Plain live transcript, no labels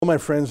Well, my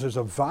friends, there's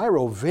a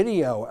viral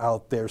video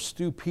out there.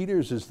 Stu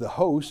Peters is the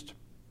host.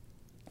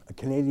 A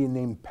Canadian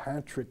named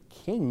Patrick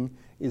King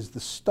is the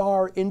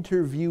star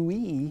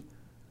interviewee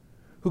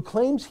who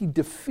claims he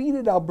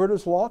defeated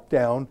Alberta's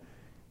lockdown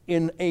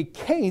in a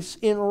case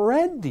in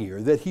Red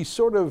Deer that he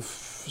sort of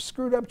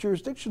screwed up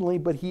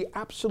jurisdictionally, but he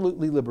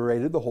absolutely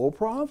liberated the whole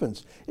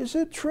province. Is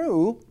it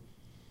true?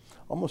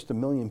 Almost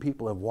 1 million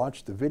people have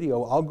watched the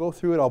video. I'll go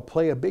through it. I'll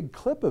play a big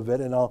clip of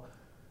it, and I'll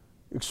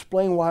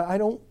explain why I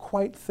don't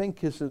quite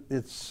think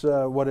it's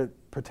what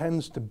it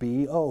pretends to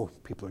be. Oh,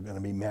 people are going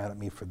to be mad at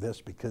me for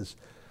this, because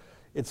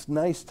it's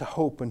nice to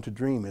hope and to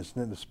dream, isn't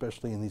it?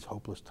 Especially in these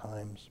hopeless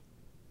times.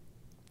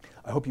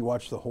 I hope you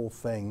watch the whole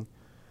thing.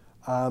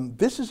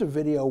 This is a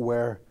video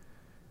where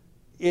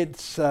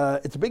it's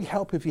a big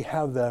help if you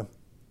have the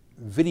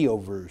video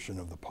version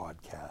of the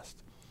podcast.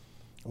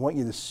 I want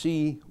you to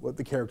see what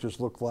the characters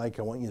look like.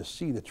 I want you to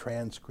see the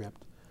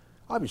transcript.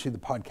 Obviously, the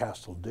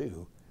podcast will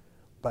do.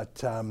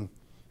 But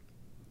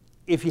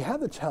if you have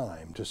the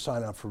time to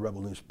sign up for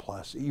Rebel News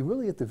Plus, you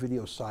really at the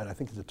video side, I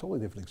think it's a totally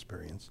different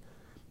experience.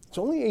 It's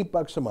only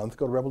 $8 a month.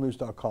 Go to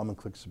rebelnews.com and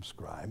click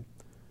subscribe.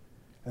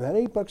 And that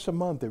 $8 a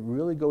month, it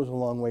really goes a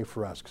long way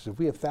for us, because if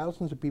we have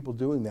thousands of people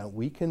doing that,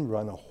 we can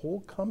run a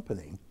whole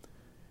company,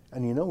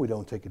 and you know we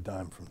don't take a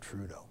dime from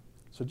Trudeau.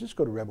 So just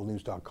go to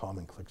rebelnews.com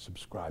and click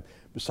subscribe.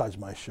 Besides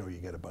my show, you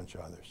get a bunch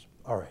of others.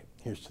 All right,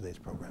 here's today's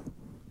program.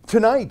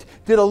 Tonight,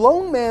 did a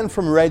lone man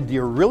from Red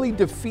Deer really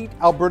defeat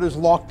Alberta's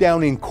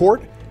lockdown in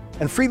court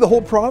and free the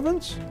whole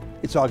province?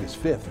 It's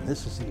August 5th, and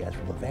this is the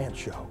Ezra Levant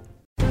Show.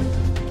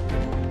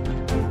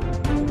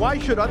 Why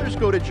should others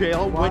go to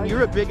jail when you're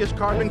the biggest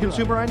carbon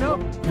consumer I know?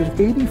 There's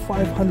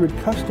 8,500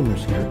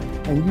 customers here,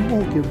 and you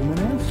won't give them an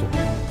answer.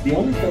 The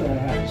only thing I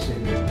have to say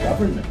to the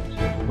government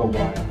about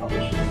why I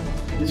publish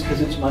it is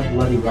because it's my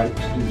bloody right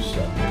to do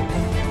so.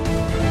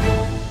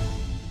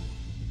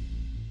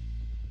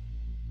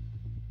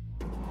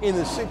 In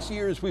the 6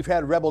 years we've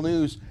had Rebel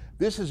News,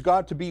 this has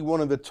got to be one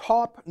of the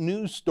top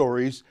news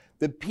stories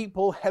that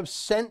people have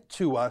sent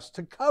to us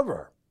to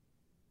cover.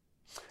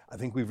 I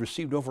think we've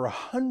received over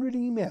 100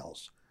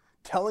 emails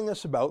telling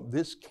us about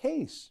this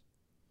case,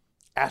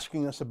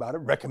 asking us about it,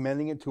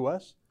 recommending it to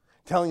us,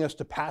 telling us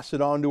to pass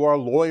it on to our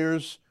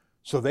lawyers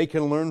so they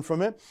can learn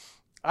from it.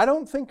 I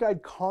don't think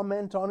I'd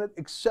comment on it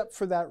except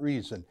for that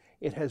reason.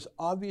 It has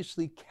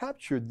obviously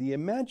captured the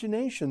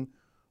imagination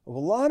of a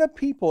lot of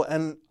people,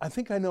 and I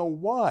think I know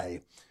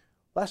why.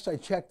 Last I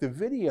checked, the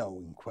video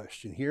in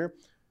question here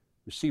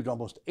received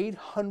almost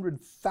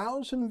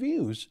 800,000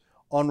 views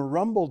on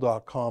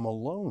rumble.com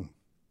alone.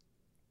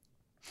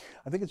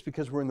 I think it's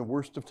because we're in the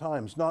worst of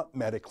times, not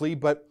medically,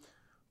 but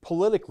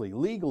politically,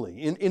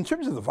 legally. In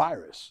terms of the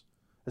virus,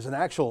 as an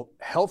actual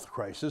health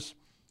crisis,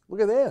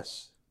 look at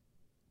this.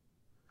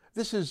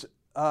 This is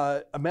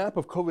a map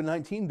of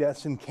COVID-19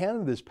 deaths in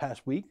Canada this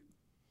past week.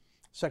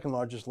 Second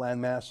largest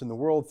landmass in the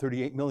world,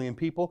 38 million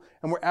people,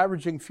 and we're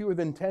averaging fewer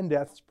than 10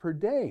 deaths per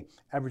day.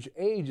 Average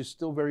age is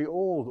still very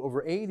old,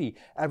 over 80.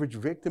 Average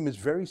victim is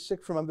very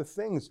sick from other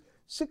things.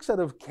 6 out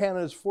of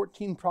Canada's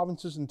 13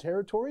 provinces and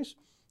territories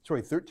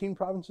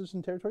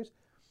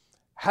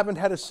haven't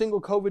had a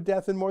single COVID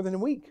death in more than a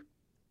week.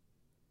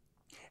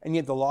 And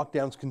yet the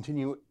lockdowns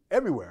continue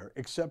everywhere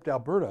except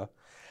Alberta.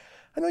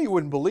 I know you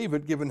wouldn't believe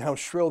it, given how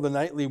shrill the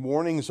nightly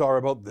warnings are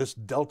about this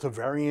Delta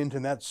variant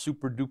and that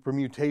super duper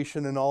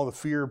mutation and all the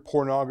fear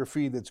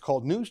pornography that's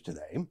called news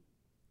today.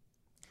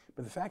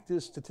 But the fact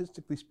is,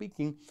 statistically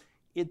speaking,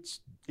 it's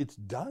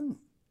done.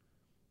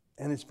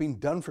 And it's been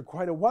done for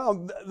quite a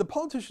while. The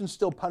politicians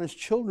still punish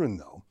children,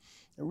 though.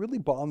 It really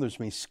bothers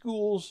me.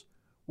 Schools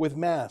with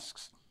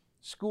masks,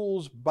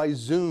 schools by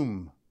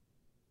Zoom,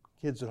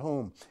 kids at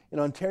home. In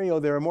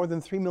Ontario, there are more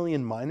than 3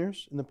 million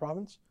minors in the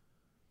province.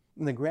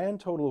 And the grand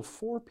total of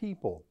 4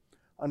 people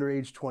under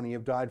age 20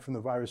 have died from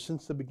the virus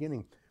since the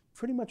beginning.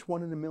 Pretty much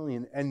 1 in a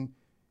million. And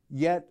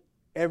yet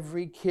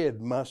every kid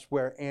must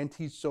wear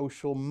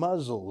antisocial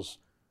muzzles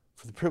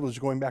for the privilege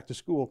of going back to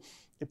school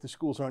if the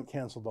schools aren't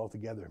canceled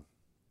altogether.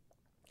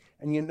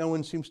 And yet no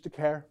one seems to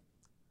care.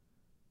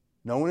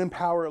 No one in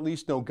power, at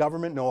least, no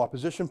government, no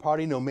opposition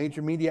party, no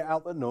major media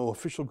outlet, no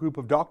official group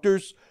of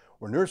doctors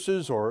or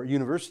nurses or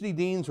university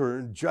deans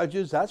or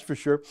judges, that's for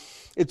sure.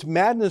 It's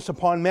madness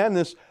upon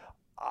madness.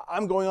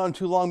 I'm going on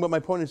too long, but my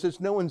point is this: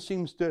 no one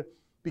seems to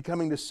be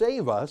coming to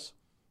save us.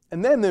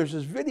 And then there's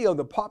this video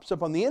that pops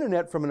up on the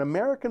internet from an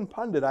American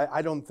pundit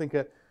I don't think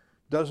a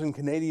dozen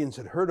Canadians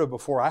had heard of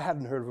before. I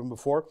hadn't heard of him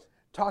before,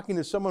 talking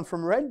to someone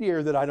from Red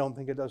Deer that I don't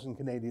think a dozen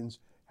Canadians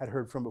had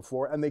heard from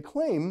before. And they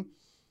claim,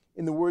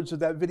 in the words of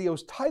that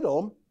video's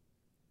title,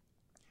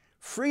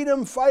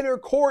 "Freedom Fighter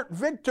Court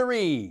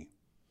Victory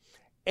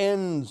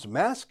ends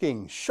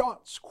masking,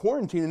 shots,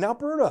 quarantine in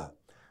Alberta."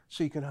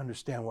 So you can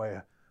understand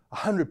why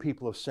 100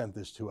 people have sent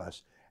this to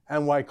us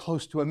and why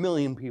close to 1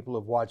 million people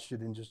have watched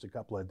it in just a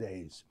couple of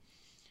days.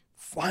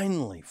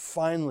 Finally,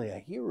 a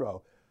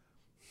hero.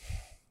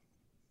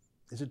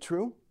 Is it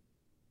true?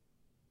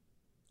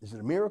 Is it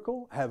a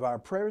miracle? Have our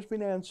prayers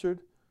been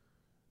answered?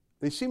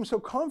 They seem so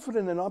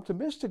confident and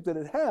optimistic that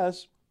it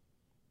has.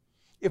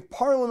 If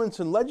parliaments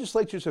and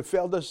legislatures have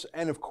failed us,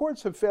 and if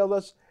courts have failed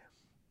us,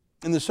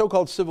 and the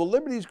so-called civil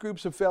liberties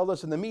groups have failed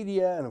us, and the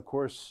media, and of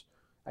course,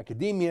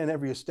 academia and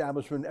every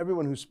establishment,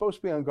 everyone who's supposed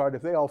to be on guard,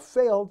 if they all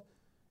failed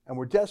and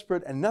we're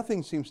desperate and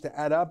nothing seems to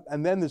add up,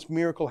 and then this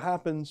miracle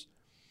happens,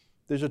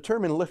 there's a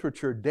term in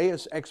literature,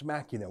 deus ex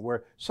machina,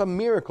 where some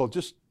miracle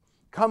just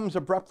comes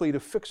abruptly to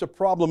fix a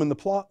problem in the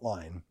plot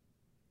line.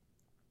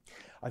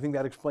 I think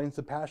that explains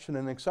the passion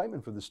and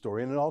excitement for the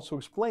story, and it also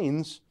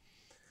explains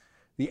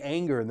the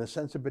anger and the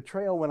sense of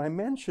betrayal when I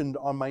mentioned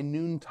on my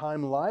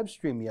noontime live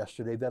stream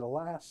yesterday that,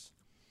 alas,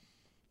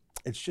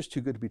 it's just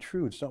too good to be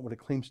true. It's not what it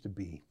claims to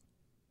be.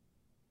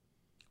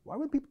 Why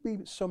would people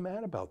be so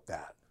mad about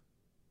that?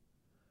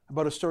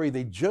 About a story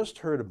they just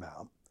heard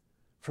about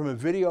from a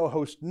video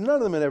host none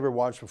of them had ever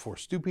watched before.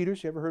 Stu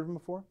Peters, you ever heard of him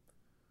before?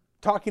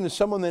 Talking to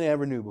someone they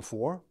never knew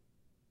before.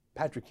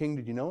 Patrick King,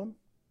 did you know him?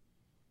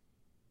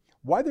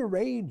 Why the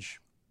rage?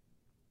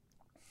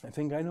 I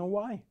think I know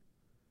why.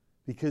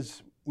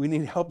 Because we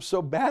need help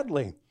so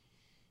badly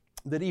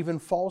that even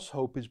false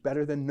hope is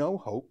better than no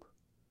hope.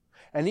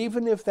 And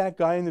even if that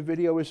guy in the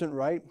video isn't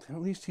right,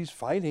 at least he's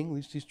fighting, at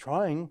least he's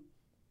trying.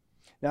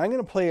 Now, I'm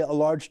going to play a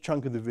large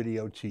chunk of the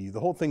video to you. The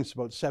whole thing's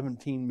about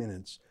 17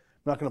 minutes.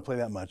 I'm not going to play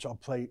that much. I'll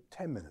play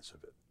 10 minutes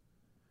of it.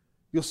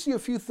 You'll see a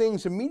few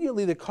things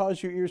immediately that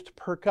cause your ears to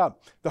perk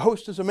up. The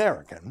host is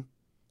American,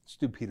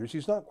 Stu Peters.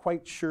 He's not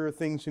quite sure of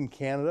things in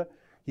Canada.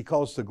 He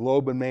calls the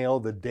Globe and Mail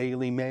the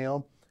Daily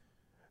Mail.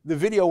 The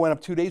video went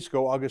up 2 days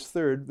ago, August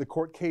 3rd. The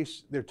court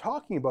case they're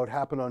talking about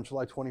happened on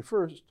July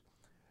 21st,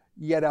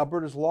 yet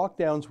Alberta's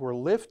lockdowns were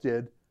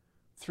lifted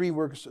 3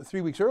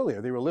 weeks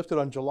earlier. They were lifted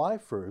on July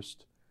 1st,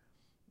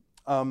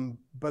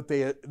 but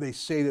they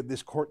say that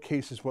this court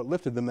case is what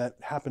lifted them. That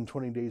happened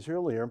 20 days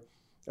earlier.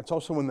 That's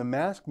also when the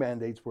mask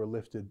mandates were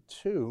lifted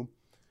too.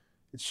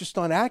 It's just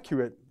not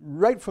accurate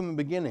right from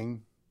the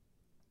beginning.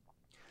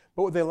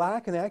 But what they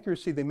lack in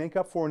accuracy, they make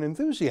up for in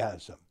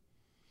enthusiasm.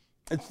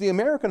 It's the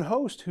American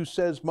host who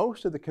says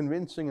most of the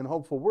convincing and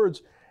hopeful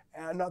words,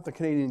 and not the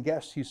Canadian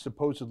guest he's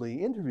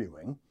supposedly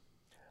interviewing.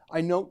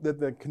 I note that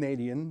the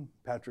Canadian,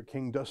 Patrick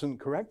King, doesn't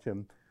correct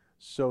him,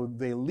 so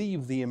they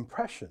leave the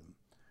impression.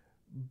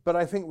 But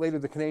I think later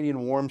the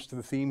Canadian warms to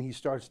the theme. He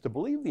starts to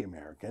believe the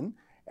American,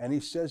 and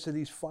he says that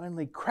he's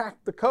finally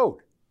cracked the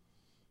code.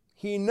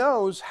 He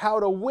knows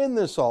how to win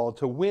this all,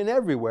 to win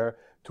everywhere,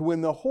 to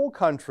win the whole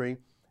country,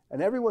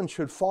 and everyone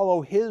should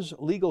follow his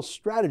legal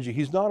strategy.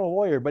 He's not a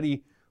lawyer, but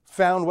he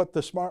found what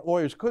the smart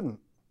lawyers couldn't.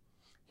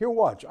 Here,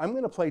 watch. I'm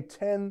going to play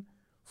 10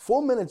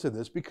 full minutes of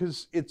this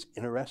because it's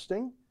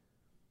interesting.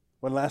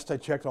 When last I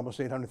checked, almost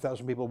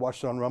 800,000 people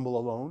watched it on Rumble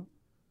alone,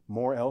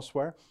 more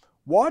elsewhere.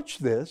 Watch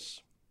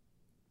this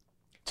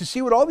to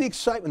see what all the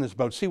excitement is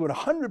about, see what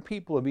 100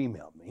 people have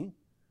emailed me.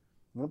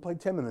 I'm going to play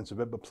 10 minutes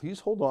of it, but please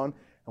hold on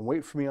and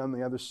wait for me on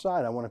the other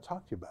side. I want to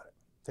talk to you about it.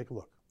 Take a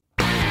look.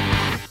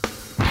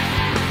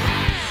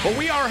 Well,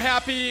 we are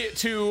happy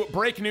to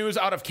break news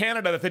out of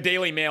Canada that the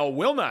Daily Mail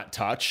will not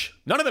touch.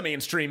 None of the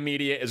mainstream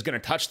media is going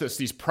to touch this.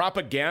 These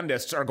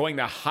propagandists are going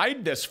to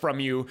hide this from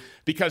you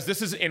because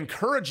this is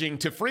encouraging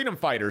to freedom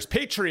fighters,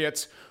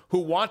 patriots who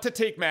want to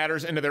take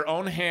matters into their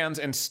own hands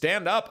and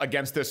stand up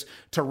against this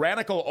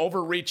tyrannical,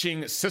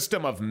 overreaching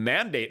system of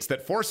mandates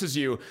that forces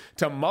you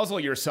to muzzle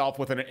yourself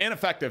with an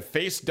ineffective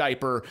face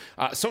diaper,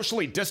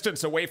 socially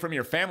distance away from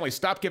your family,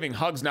 stop giving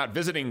hugs, not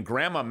visiting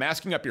grandma,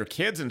 masking up your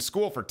kids in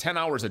school for 10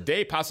 hours a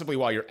day, possibly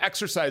while you're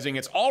exercising.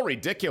 It's all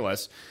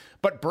ridiculous.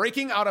 But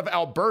breaking out of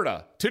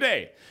Alberta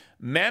today,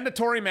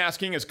 mandatory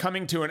masking is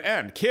coming to an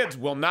end. Kids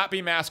will not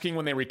be masking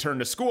when they return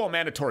to school.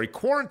 Mandatory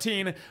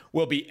quarantine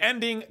will be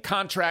ending.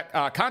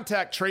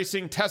 Contact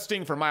tracing,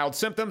 testing for mild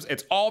symptoms.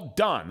 It's all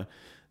done.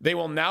 They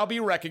will now be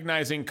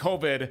recognizing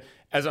COVID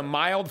as a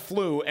mild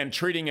flu and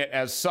treating it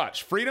as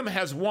such. Freedom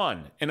has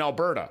won in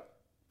Alberta,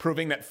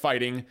 proving that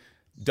fighting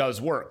does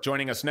work.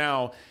 Joining us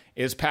now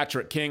is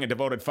Patrick King, a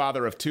devoted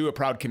father of two, a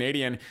proud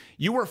Canadian.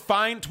 You were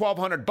fined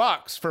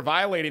 $1,200 for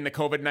violating the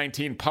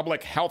COVID-19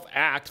 Public Health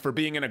Act for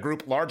being in a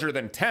group larger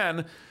than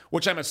 10,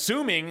 which I'm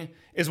assuming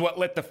is what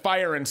lit the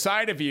fire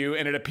inside of you.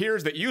 And it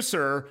appears that you,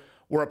 sir,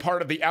 were a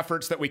part of the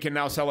efforts that we can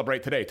now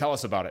celebrate today. Tell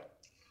us about it.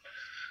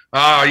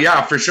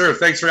 Yeah, for sure.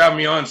 Thanks for having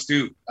me on,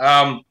 Stu.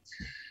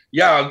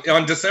 Yeah,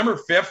 on December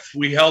 5th,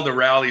 we held a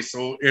rally.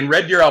 So in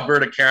Red Deer,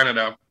 Alberta,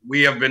 Canada,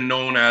 we have been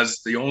known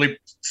as the only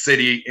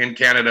city in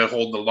Canada to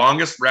hold the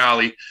longest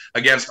rally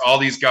against all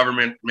these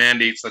government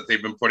mandates that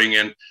they've been putting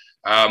in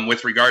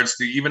with regards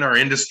to even our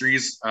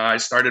industries. I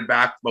started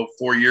back about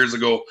 4 years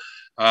ago.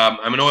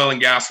 I'm an oil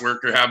and gas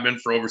worker, have been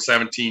for over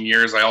 17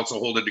 years. I also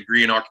hold a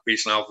degree in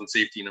occupational health and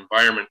safety and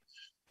environment.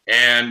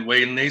 And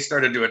when they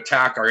started to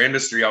attack our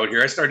industry out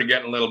here, I started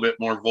getting a little bit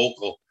more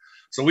vocal.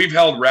 So we've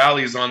held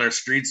rallies on our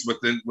streets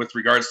with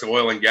regards to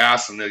oil and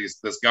gas and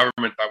this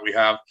government that we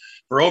have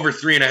for over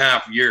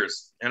 3.5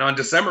 years. And on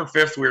December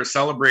 5th, we were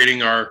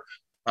celebrating our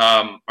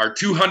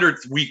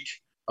 200th week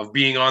of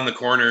being on the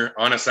corner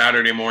on a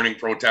Saturday morning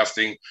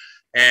protesting.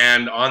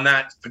 And on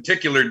that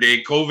particular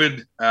day,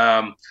 COVID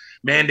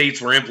mandates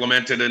were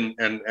implemented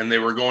and they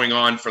were going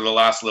on for the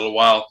last little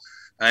while.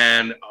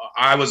 And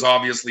I was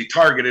obviously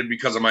targeted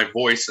because of my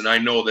voice, and I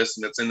know this,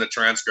 and it's in the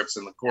transcripts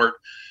in the court.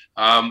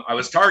 I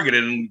was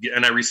targeted,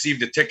 and I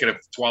received a ticket of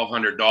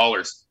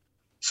 $1,200.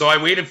 So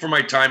I waited for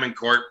my time in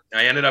court.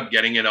 I ended up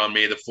getting it on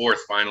May the 4th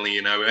finally,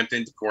 and I went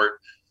into court,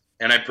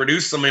 and I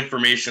produced some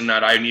information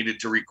that I needed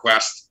to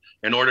request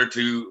in order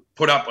to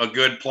put up a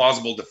good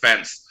plausible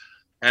defense.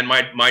 And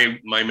my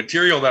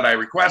material that I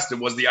requested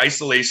was the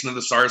isolation of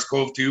the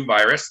SARS-CoV-2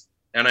 virus,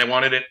 and I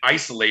wanted it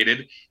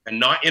isolated and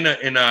not in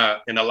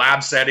a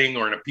lab setting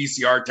or in a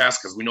PCR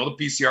test, because we know the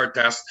PCR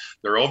tests,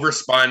 they're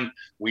overspun.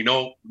 We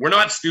know we're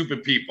not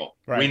stupid people.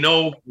 Right. We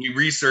know, we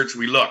research,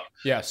 we look.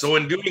 Yes. So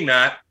in doing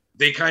that,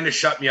 they kind of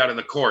shut me out of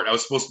the court. I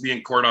was supposed to be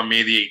in court on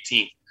May the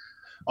 18th.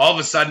 All of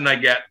a sudden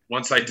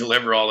once I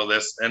deliver all of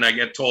this, and I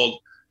get told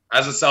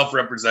as a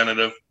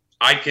self-representative,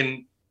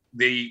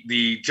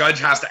 the judge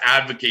has to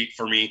advocate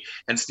for me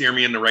and steer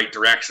me in the right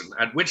direction,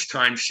 at which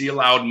time she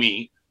allowed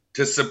me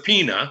to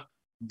subpoena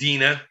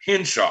Deena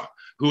Hinshaw,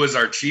 who is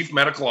our Chief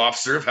Medical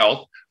Officer of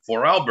Health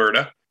for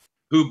Alberta,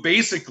 who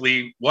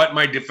basically, what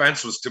my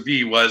defense was to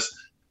be was,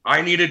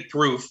 I needed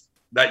proof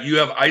that you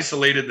have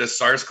isolated the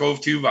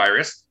SARS-CoV-2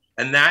 virus,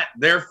 and that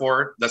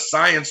therefore the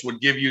science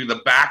would give you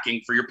the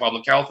backing for your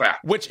Public Health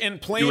Act. Which in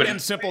plain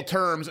and simple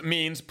terms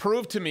means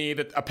prove to me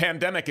that a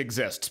pandemic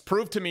exists.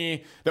 Prove to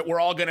me that we're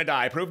all going to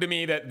die. Prove to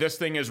me that this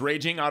thing is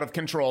raging out of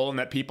control and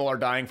that people are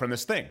dying from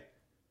this thing.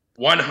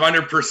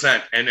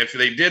 100%. And if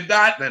they did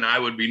that, then I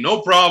would be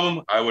no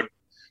problem. I would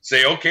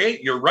say, okay,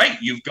 you're right.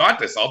 You've got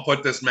this. I'll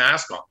put this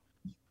mask on.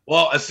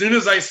 Well, as soon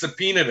as I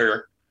subpoenaed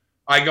her,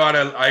 I got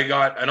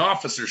an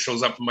officer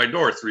shows up at my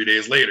door 3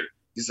 days later.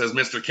 He says,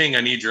 Mr. King,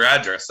 I need your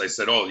address. I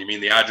said, oh, you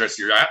mean the address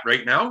you're at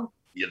right now?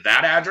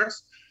 That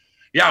address?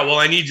 Yeah, well,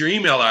 I need your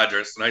email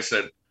address. And I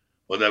said,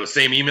 well, that was the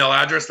same email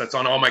address that's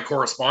on all my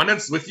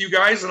correspondence with you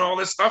guys and all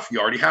this stuff.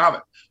 You already have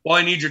it. Well,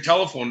 I need your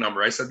telephone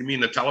number. I said, you mean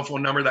the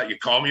telephone number that you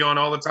call me on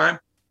all the time?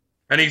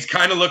 And he's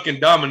kind of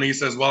looking dumb. And he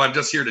says, well, I'm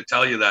just here to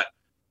tell you that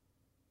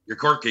your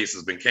court case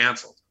has been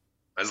canceled.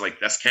 I was like,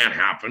 this can't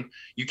happen.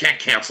 You can't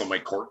cancel my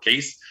court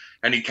case.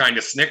 And he kind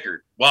of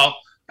snickered. Well,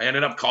 I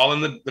ended up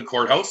calling the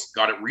courthouse,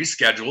 got it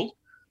rescheduled.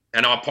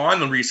 And upon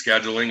the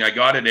rescheduling, I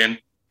got it in.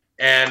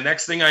 And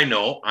next thing I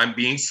know, I'm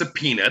being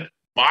subpoenaed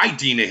by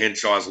Deena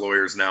Hinshaw's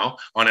lawyers now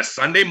on a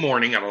Sunday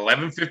morning at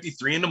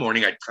 11:53 in the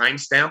morning. I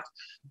timestamped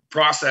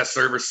process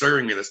server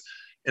serving me this.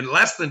 In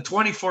less than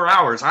 24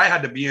 hours, I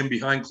had to be in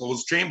behind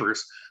closed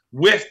chambers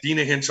with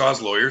Deena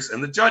Hinshaw's lawyers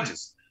and the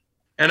judges.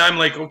 And I'm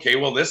like, okay,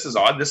 well, this is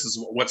odd. This is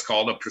what's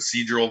called a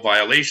procedural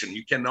violation.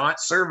 You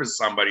cannot service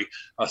somebody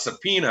a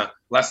subpoena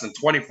less than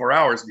 24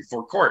 hours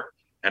before court.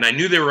 And I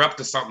knew they were up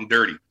to something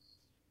dirty.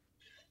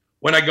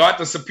 When I got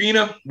the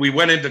subpoena, we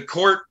went into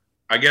court.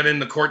 I get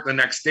into court the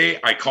next day.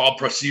 I call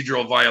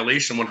procedural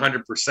violation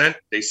 100%.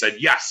 They said,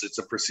 yes, it's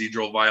a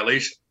procedural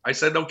violation. I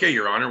said, okay,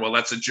 Your Honor, well,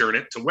 let's adjourn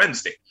it to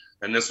Wednesday.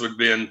 And this would have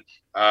been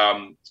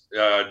July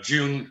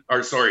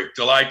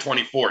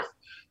 24th.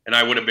 And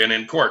I would have been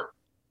in court.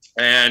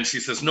 And she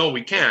says, no,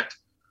 we can't.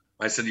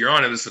 I said, Your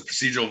Honor, this is a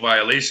procedural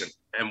violation.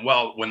 And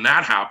well, when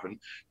that happened,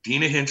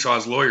 Deena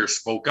Hinshaw's lawyer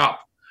spoke up.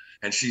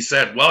 And she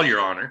said, well,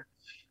 Your Honor,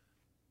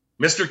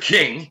 Mr.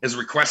 King is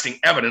requesting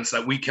evidence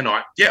that we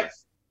cannot give.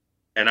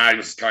 And I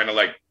was kind of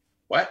like,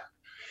 what?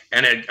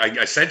 And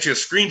I sent you a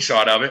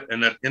screenshot of it.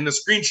 And in the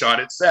screenshot,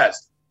 it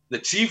says, the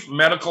Chief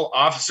Medical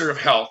Officer of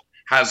Health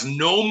has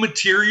no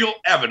material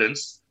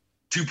evidence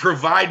to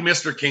provide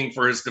Mr. King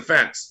for his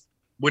defense,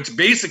 which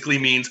basically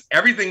means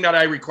everything that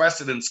I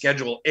requested in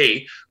Schedule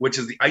A, which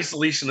is the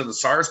isolation of the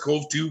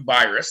SARS-CoV-2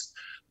 virus,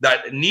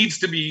 that needs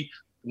to be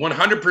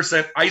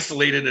 100%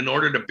 isolated in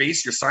order to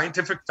base your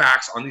scientific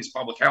facts on these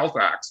public health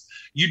acts.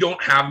 You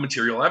don't have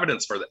material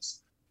evidence for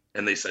this.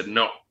 And they said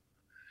no.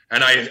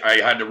 And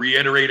I had to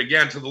reiterate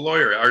again to the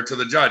lawyer or to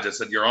the judge. I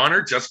said, Your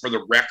Honor, just for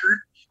the record,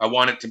 I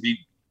want it to be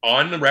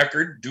on the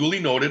record, duly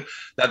noted,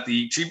 that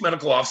the Chief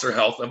Medical Officer of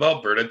Health of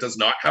Alberta does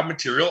not have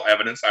material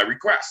evidence I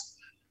request.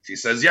 She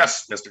says,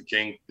 yes, Mr.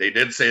 King, they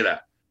did say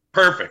that.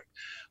 Perfect.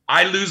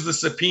 I lose the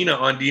subpoena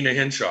on Deena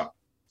Hinshaw.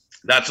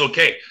 That's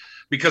okay,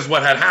 because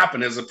what had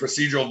happened is a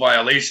procedural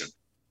violation.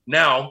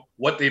 Now,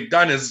 what they've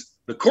done is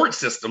the court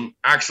system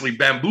actually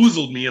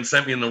bamboozled me and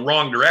sent me in the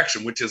wrong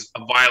direction, which is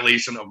a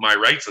violation of my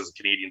rights as a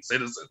Canadian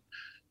citizen.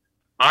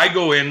 I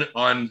go in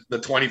on the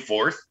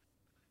 24th,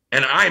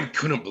 and I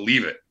couldn't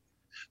believe it.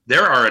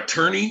 There are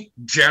attorney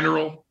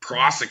general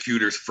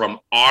prosecutors from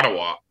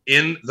Ottawa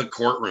in the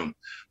courtroom.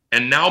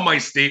 And now my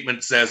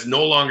statement says,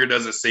 no longer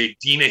does it say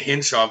Deena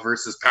Hinshaw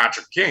versus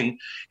Patrick King.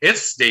 It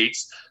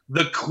states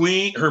the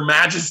Queen, Her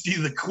Majesty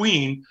the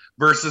Queen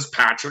versus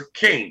Patrick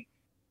King.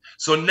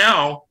 So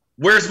now,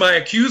 where's my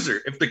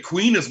accuser? If the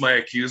Queen is my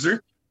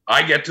accuser,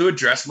 I get to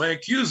address my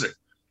accuser.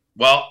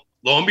 Well,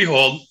 lo and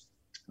behold,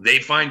 they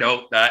find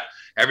out that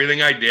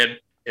everything I did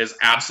is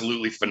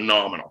absolutely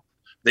phenomenal.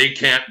 They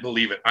can't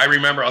believe it.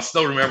 I'll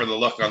still remember the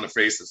look on the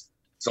faces.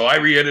 So I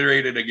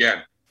reiterated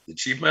again. The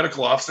Chief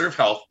Medical Officer of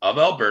Health of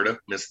Alberta,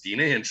 Ms.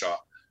 Deena Hinshaw,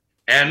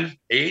 and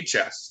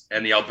AHS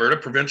and the Alberta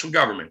provincial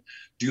government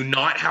do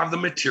not have the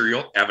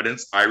material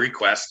evidence I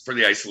request for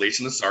the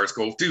isolation of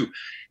SARS-CoV-2.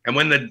 And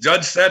when the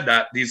judge said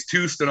that, these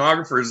two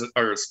stenographers,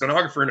 or a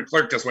stenographer and a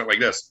clerk, just went like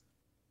this.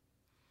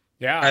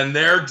 Yeah. And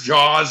their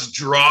jaws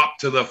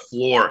dropped to the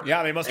floor.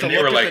 Yeah, they must have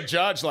looked at the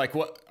judge like,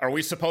 what, are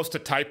we supposed to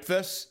type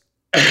this?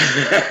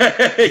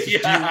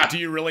 Yeah. Do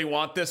you really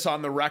want this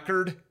on the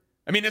record?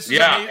 I mean, this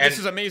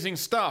is amazing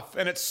stuff.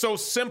 And it's so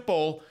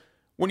simple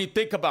when you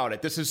think about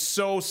it. This is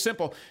so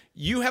simple.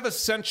 You have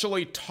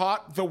essentially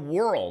taught the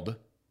world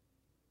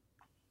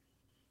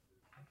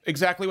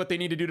exactly what they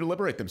need to do to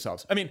liberate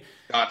themselves. I mean,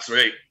 that's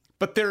right.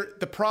 But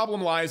the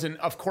problem lies in,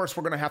 of course,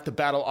 we're going to have to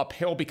battle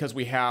uphill because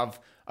we have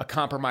a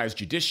compromised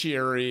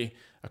judiciary,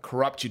 a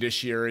corrupt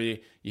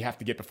judiciary. You have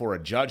to get before a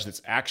judge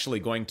that's actually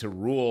going to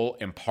rule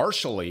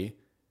impartially.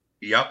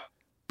 Yep.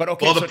 But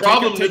okay, well, so the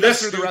problem take with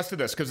us this through the rest of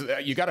this, because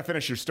you got to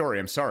finish your story.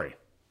 I'm sorry.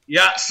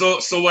 Yeah.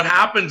 So what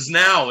happens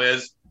now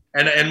is,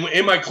 and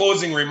in my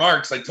closing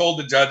remarks, I told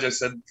the judge, I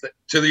said,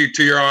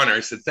 to your honor,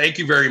 I said, thank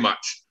you very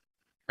much.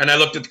 And I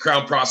looked at the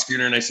Crown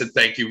prosecutor and I said,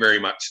 thank you very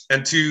much.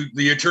 And to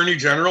the attorney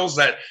generals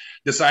that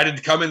decided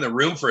to come in the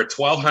room for a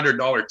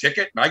 $1,200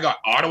 ticket, and I got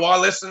Ottawa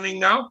listening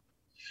now.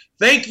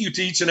 Thank you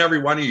to each and every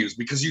one of you,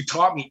 because you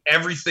taught me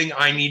everything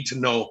I need to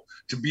know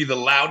to be the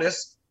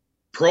loudest,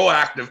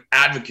 proactive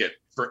advocate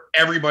for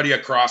everybody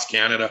across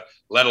Canada,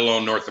 let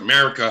alone North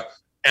America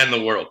and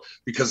the world.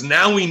 Because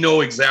now we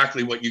know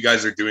exactly what you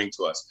guys are doing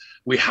to us.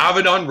 We have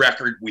it on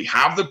record. We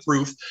have the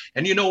proof.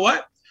 And you know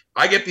what?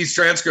 I get these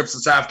transcripts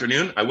this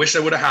afternoon. I wish I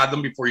would have had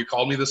them before you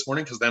called me this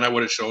morning, because then I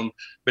would have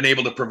been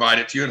able to provide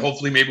it to you. And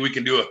hopefully maybe we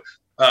can do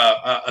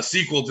a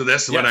sequel to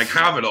this when I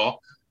have it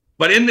all.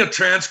 But in the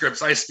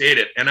transcripts, I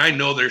stated, and I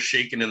know they're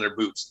shaking in their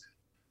boots.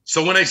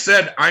 So when I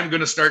said I'm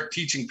going to start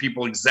teaching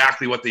people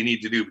exactly what they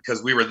need to do,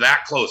 because we were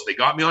that close, they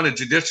got me on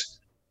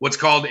what's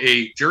called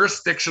a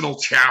jurisdictional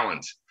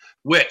challenge,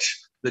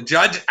 which the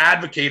judge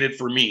advocated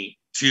for me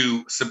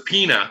to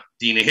subpoena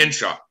Deena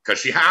Hinshaw because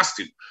she has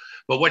to.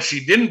 But what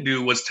she didn't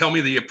do was tell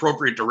me the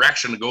appropriate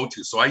direction to go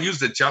to. So I used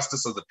the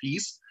justice of the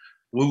peace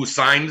who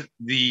signed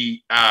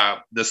the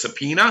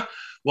subpoena.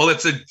 Well,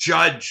 it's a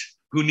judge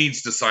who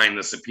needs to sign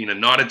the subpoena,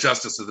 not a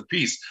justice of the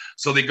peace.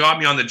 So they got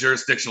me on the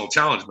jurisdictional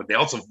challenge, but they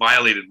also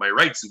violated my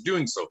rights in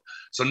doing so.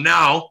 So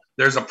now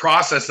there's a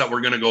process that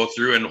we're going to go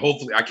through, and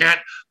hopefully I can't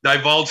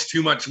divulge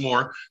too much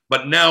more.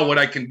 But now what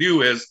I can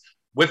do is,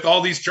 with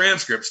all these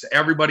transcripts to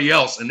everybody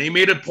else, and they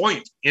made a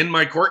point in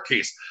my court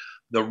case,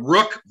 the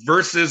Rook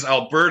versus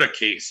Alberta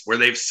case, where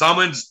they've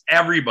summoned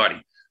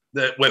everybody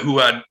who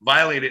had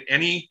violated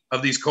any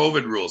of these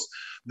COVID rules.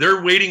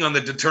 They're waiting on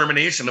the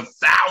determination of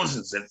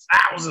thousands and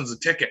thousands of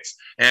tickets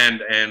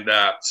and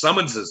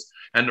summonses,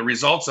 and the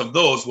results of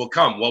those will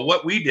come. Well,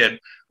 what we did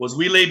was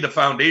we laid the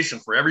foundation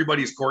for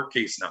everybody's court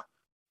case now.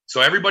 So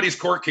everybody's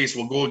court case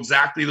will go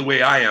exactly the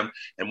way I am.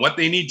 And what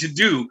they need to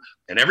do,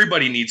 and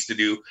everybody needs to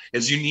do,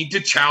 is you need to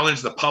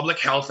challenge the Public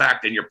Health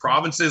Act in your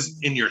provinces,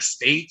 in your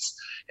states,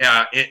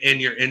 in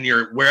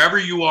your wherever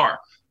you are.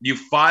 You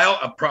file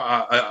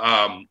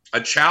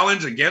a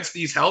challenge against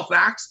these health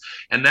acts,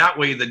 and that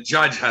way the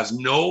judge has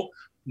no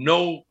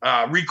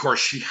recourse.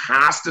 She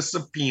has to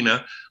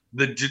subpoena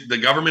the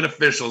government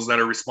officials that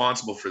are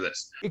responsible for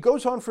this. It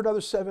goes on for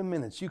another 7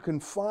 minutes. You can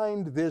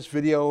find this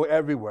video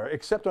everywhere,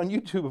 except on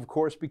YouTube, of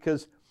course,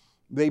 because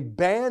they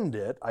banned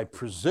it, I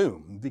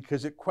presume,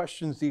 because it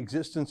questions the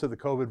existence of the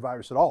COVID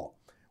virus at all,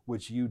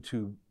 which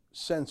YouTube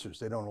censors.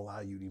 They don't allow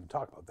you to even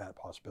talk about that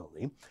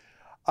possibility.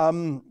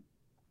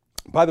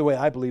 By the way,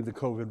 I believe the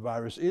COVID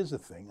virus is a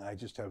thing. I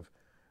just have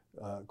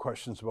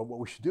questions about what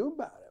we should do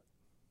about it.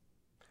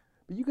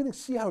 But you can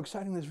see how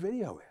exciting this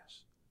video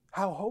is,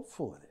 how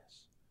hopeful it is,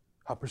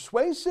 how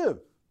persuasive.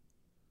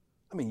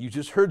 I mean, you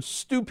just heard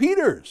Stu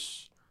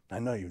Peters. I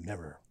know you've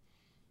never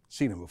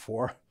seen him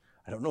before.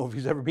 I don't know if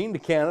he's ever been to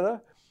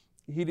Canada.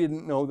 He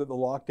didn't know that the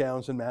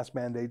lockdowns and mask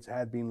mandates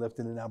had been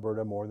lifted in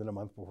Alberta more than a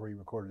month before he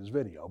recorded his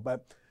video.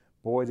 But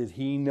boy, did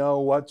he know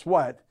what's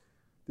what.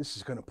 This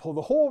is going to pull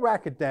the whole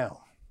racket down.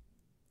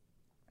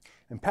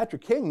 And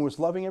Patrick King was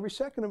loving every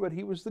second of it.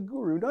 He was the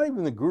guru, not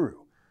even the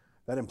guru.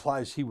 That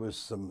implies he was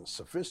some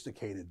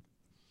sophisticated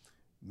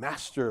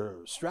master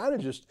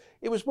strategist.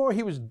 It was more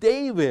he was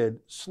David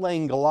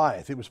slaying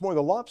Goliath. It was more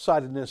the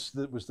lopsidedness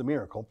that was the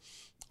miracle.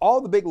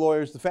 All the big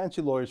lawyers, the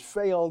fancy lawyers,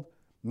 failed.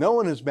 No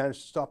one has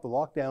managed to stop the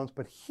lockdowns,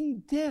 but he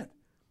did.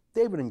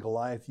 David and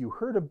Goliath, you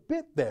heard a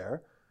bit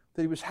there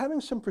that he was having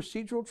some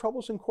procedural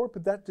troubles in court,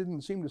 but that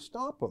didn't seem to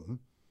stop him.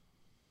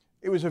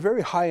 It was a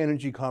very high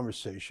energy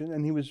conversation,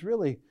 and he was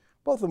really,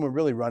 both of them were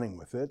really running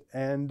with it.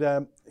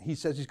 And he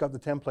says he's got the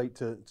template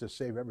to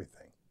save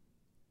everything.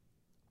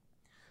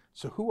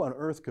 So who on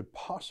earth could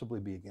possibly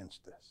be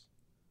against this?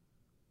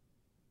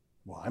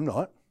 Well, I'm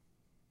not.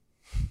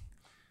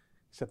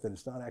 Except that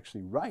it's not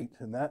actually right.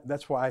 And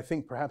that's why I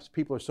think perhaps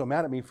people are so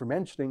mad at me for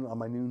mentioning on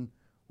my noon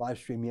live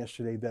stream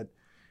yesterday that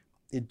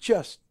it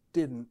just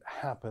didn't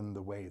happen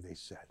the way they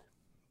said.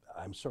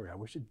 I'm sorry, I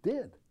wish it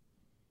did.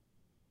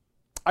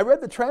 I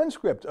read the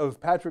transcript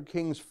of Patrick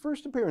King's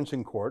first appearance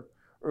in court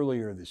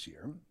earlier this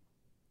year.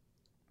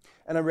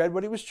 And I read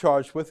what he was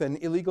charged with, an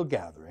illegal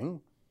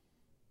gathering,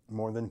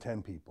 more than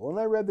 10 people. And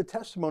I read the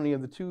testimony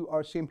of the 2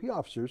 RCMP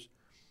officers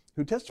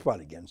who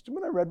testified against him.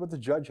 And I read what the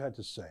judge had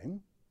to say.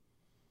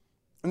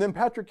 And then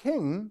Patrick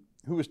King,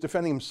 who was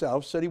defending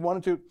himself, said he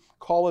wanted to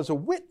call as a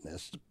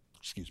witness,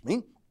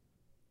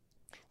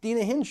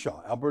 Deena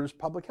Hinshaw, Alberta's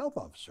public health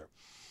officer.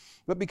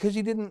 But because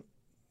he didn't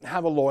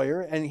have a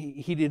lawyer and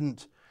he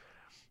didn't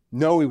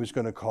know he was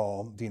going to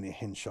call Deena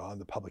Hinshaw,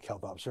 the public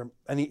health officer,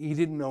 and he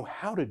didn't know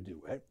how to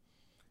do it,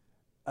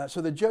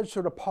 so the judge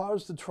sort of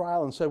paused the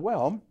trial and said,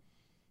 well,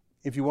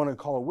 if you want to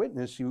call a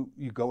witness, you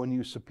go and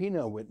you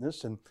subpoena a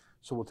witness, and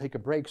so we'll take a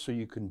break so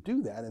you can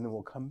do that, and then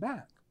we'll come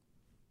back.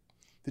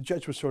 The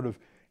judge was sort of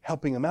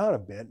helping him out a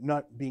bit,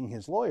 not being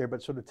his lawyer,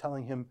 but sort of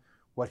telling him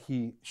what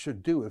he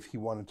should do if he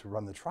wanted to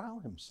run the trial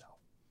himself.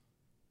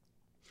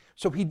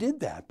 So he did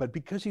that, but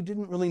because he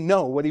didn't really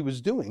know what he was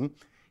doing,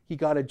 he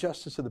got a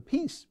justice of the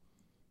peace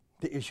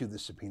to issue the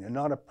subpoena,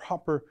 not a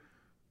proper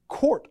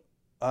court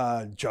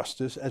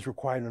justice as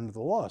required under the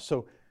law.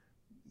 So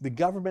the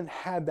government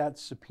had that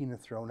subpoena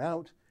thrown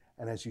out,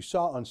 and as you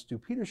saw on Stu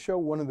Peters' show,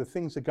 one of the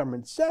things the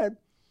government said,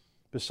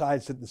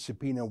 besides that the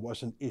subpoena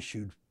wasn't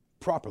issued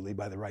properly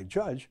by the right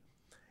judge,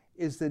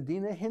 is that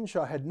Deena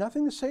Hinshaw had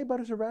nothing to say about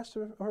his arrest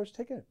or his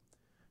ticket.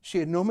 She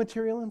had no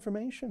material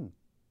information.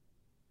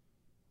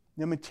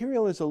 Now,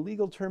 material is a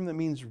legal term that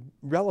means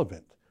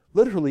relevant.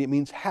 Literally, it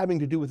means having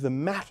to do with the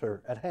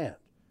matter at hand.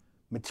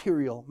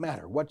 Material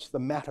matter. What's the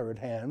matter at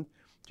hand?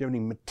 Do you have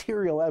any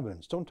material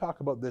evidence? Don't talk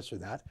about this or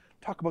that.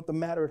 Talk about the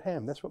matter at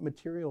hand. That's what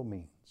material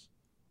means.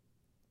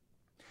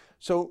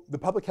 So the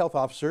public health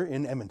officer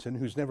in Edmonton,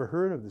 who's never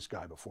heard of this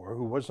guy before,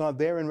 who was not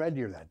there in Red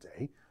Deer that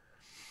day,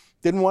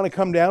 didn't want to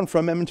come down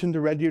from Edmonton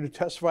to Red Deer to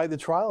testify at the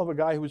trial of a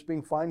guy who was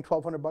being fined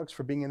 $1,200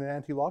 for being in an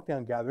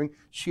anti-lockdown gathering.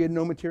 She had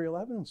no material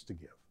evidence to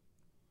give.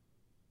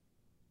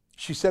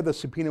 She said the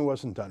subpoena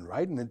wasn't done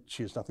right and that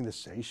she has nothing to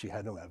say. She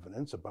had no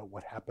evidence about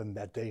what happened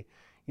that day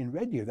in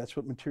Red Deer. That's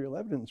what material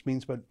evidence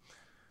means. But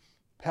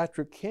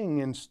Patrick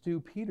King and Stu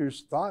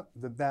Peters thought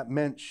that that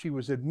meant she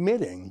was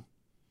admitting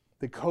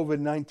that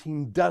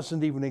COVID-19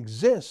 doesn't even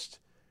exist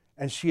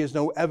and she has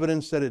no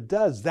evidence that it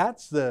does.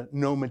 That's the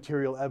no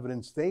material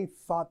evidence they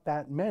thought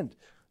that meant.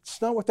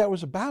 It's not what that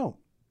was about.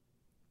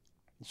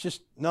 It's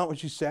just not what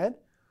she said.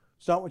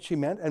 It's not what she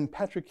meant. And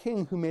Patrick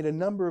King, who made a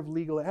number of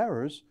legal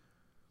errors,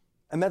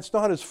 and that's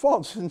not his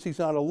fault since he's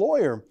not a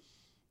lawyer,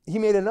 he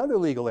made another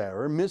legal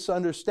error,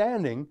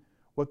 misunderstanding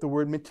what the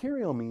word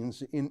material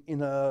means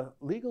in a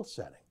legal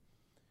setting.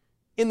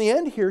 In the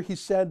end here, he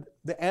said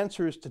the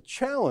answer is to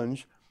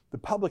challenge the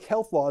public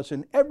health laws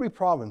in every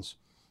province.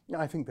 Now,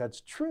 I think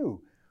that's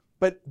true,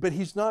 but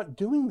he's not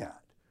doing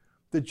that.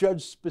 The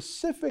judge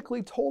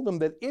specifically told him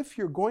that if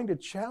you're going to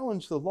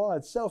challenge the law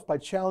itself by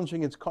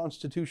challenging its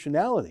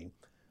constitutionality,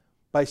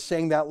 by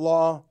saying that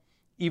law,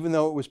 even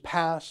though it was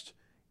passed,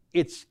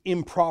 it's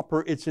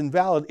improper, it's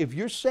invalid. If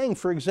you're saying,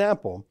 for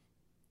example,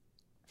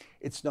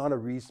 it's not a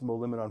reasonable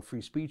limit on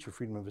free speech or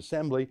freedom of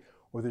assembly,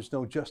 or there's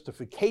no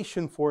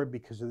justification for it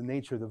because of the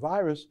nature of the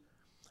virus,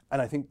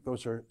 and I think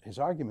those are his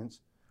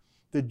arguments,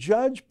 the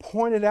judge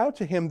pointed out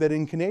to him that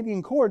in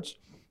Canadian courts,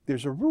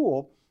 there's a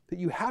rule that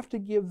you have to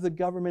give the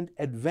government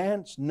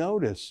advance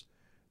notice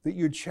that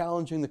you're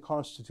challenging the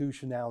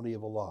constitutionality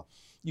of a law.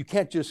 You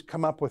can't just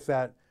come up with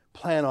that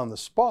plan on the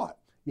spot.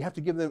 You have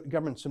to give the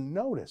government some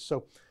notice.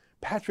 So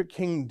Patrick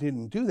King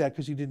didn't do that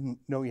because he didn't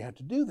know he had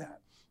to do that.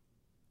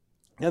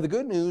 Now, the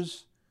good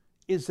news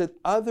is that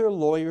other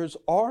lawyers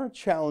are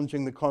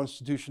challenging the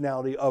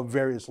constitutionality of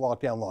various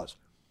lockdown laws.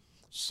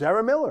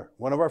 Sarah Miller,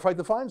 one of our Fight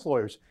the Fines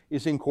lawyers,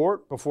 is in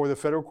court before the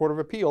Federal Court of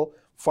Appeal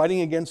fighting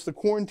against the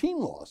quarantine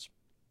laws.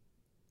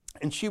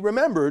 And she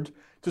remembered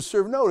to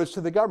serve notice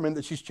to the government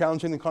that she's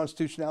challenging the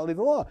constitutionality of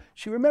the law.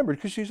 She remembered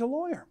because she's a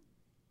lawyer.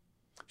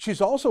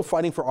 She's also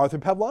fighting for Arthur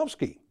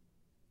Pawlowski.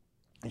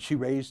 And she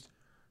raised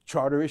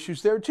charter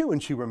issues there too,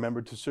 and she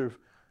remembered to serve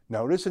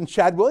notice. And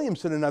Chad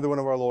Williamson, another one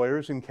of our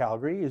lawyers in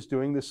Calgary, is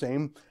doing the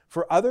same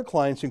for other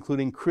clients,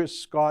 including Chris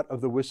Scott of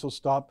the Whistle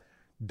Stop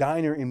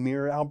Diner in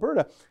Mirror,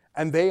 Alberta.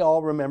 And they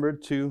all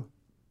remembered to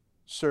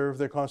serve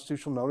their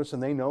constitutional notice,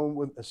 and they know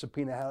when a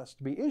subpoena has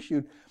to be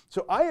issued.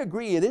 So I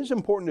agree, it is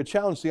important to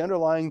challenge the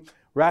underlying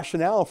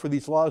rationale for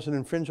these laws that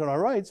infringe on our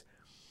rights.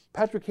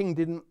 Patrick King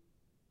didn't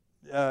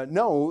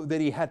know that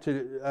he had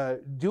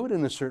to do it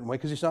in a certain way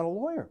because he's not a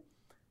lawyer.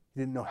 He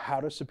didn't know how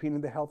to subpoena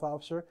the health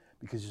officer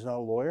because he's not a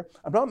lawyer.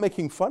 I'm not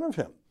making fun of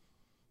him.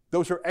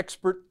 Those are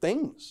expert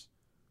things.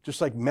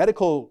 Just like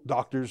medical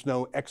doctors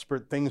know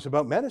expert things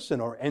about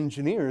medicine, or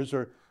engineers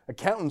or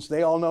accountants,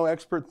 they all know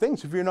expert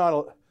things. If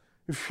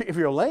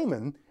you're a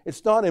layman,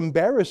 it's not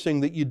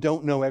embarrassing that you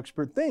don't know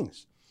expert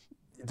things.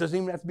 It doesn't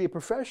even have to be a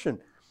profession.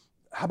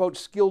 How about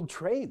skilled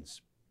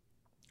trades?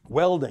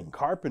 Welding,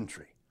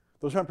 carpentry.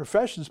 Those aren't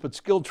professions, but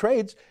skilled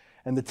trades,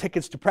 and the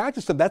tickets to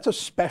practice them, that's a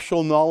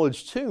special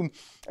knowledge too.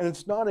 And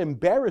it's not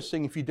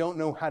embarrassing if you don't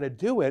know how to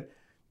do it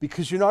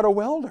because you're not a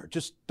welder.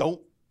 Just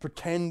don't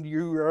pretend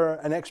you're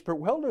an expert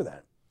welder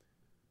then.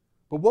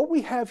 But what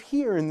we have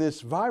here in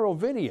this viral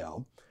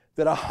video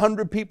that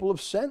 100 people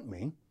have sent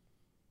me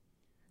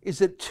is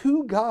that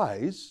two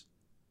guys,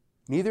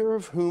 neither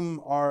of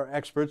whom are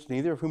experts,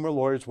 neither of whom are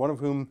lawyers, one of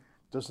whom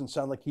doesn't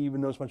sound like he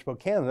even knows much about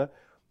Canada,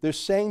 they're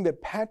saying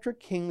that Patrick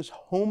King's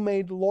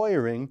homemade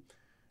lawyering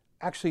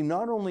actually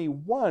not only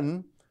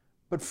won,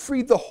 but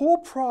freed the whole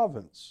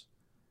province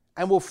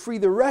and will free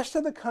the rest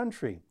of the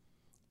country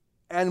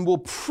and will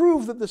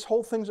prove that this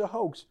whole thing's a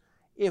hoax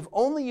if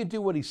only you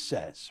do what he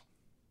says.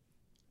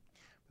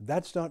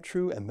 That's not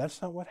true, and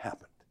that's not what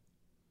happened.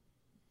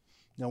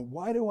 Now,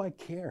 why do I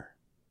care?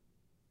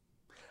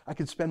 I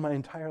could spend my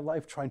entire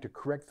life trying to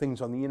correct things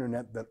on the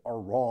internet that are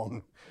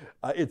wrong.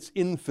 It's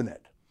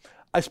infinite.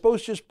 I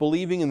suppose just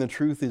believing in the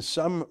truth is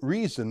some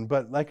reason,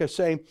 but like I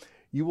say,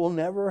 you will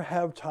never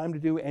have time to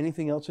do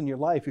anything else in your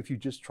life if you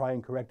just try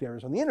and correct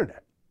errors on the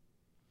internet.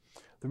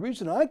 The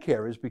reason I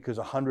care is because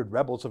 100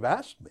 rebels have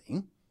asked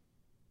me,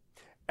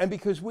 and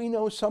because we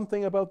know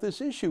something about this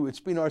issue.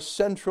 It's been our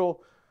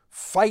central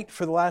fight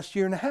for the last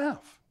year and a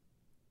half.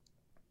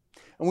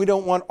 And we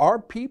don't want our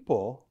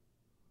people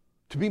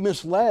to be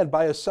misled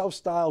by a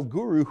self-styled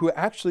guru who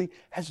actually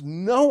has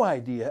no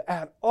idea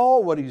at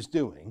all what he's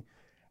doing.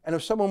 And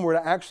if someone were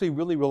to actually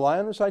really rely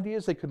on his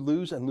ideas, they could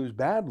lose and lose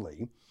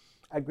badly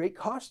at great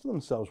cost to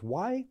themselves.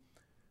 Why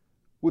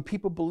would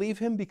people believe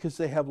him? Because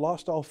they have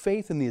lost all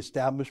faith in the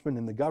establishment,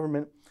 in the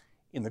government,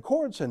 in the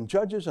courts and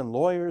judges and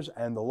lawyers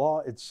and the law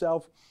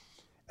itself.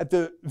 At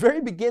the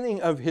very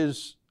beginning of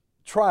his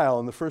trial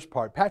in the first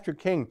part, Patrick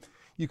King,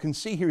 you can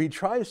see here, he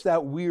tries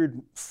that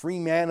weird free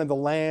man of the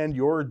land,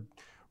 your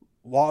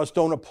laws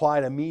don't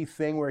apply to me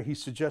thing, where he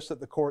suggests that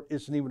the court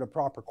isn't even a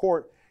proper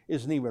court,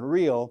 isn't even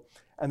real.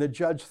 And the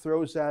judge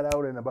throws that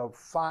out in about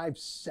 5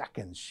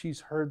 seconds. She's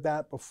heard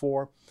that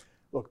before.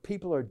 Look,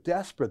 people are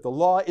desperate. The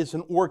law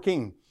isn't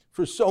working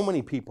for so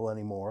many people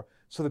anymore,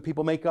 so that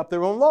people make up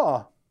their own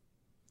law.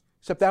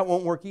 Except that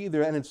won't work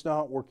either, and it's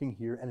not working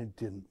here, and it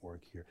didn't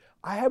work here.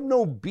 I have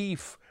no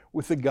beef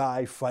with the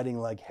guy fighting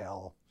like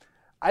hell.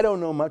 I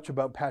don't know much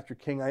about Patrick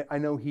King. I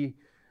know he,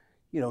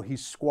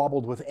 he's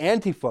squabbled with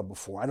Antifa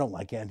before. I don't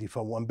like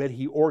Antifa one bit.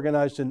 He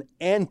organized an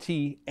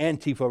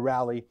anti-Antifa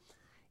rally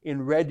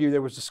in Red Deer.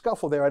 There was a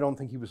scuffle there. I don't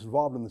think he was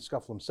involved in the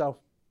scuffle himself.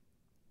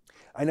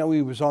 I know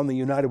he was on the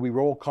United We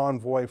Roll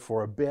convoy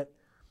for a bit.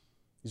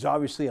 He's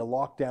obviously a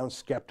lockdown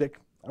skeptic.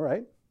 All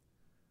right.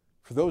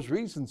 For those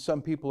reasons,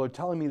 some people are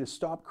telling me to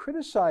stop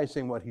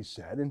criticizing what he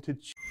said and to...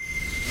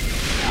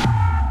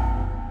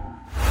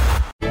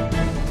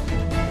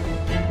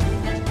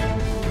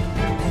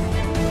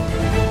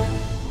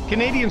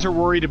 Canadians are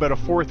worried about a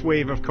fourth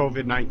wave of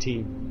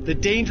COVID-19. The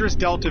dangerous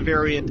Delta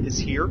variant is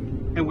here,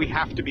 and we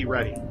have to be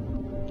ready.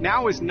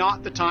 Now is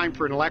not the time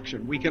for an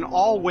election. We can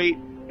all wait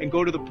and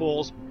go to the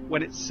polls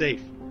when it's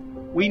safe.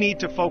 We need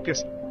to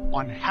focus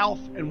on health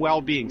and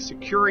well-being,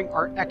 securing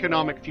our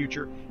economic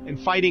future, and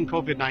fighting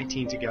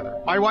COVID-19 together.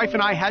 My wife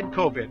and I had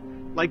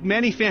COVID. Like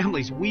many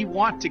families, we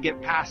want to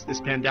get past this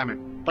pandemic,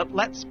 but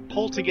let's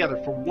pull together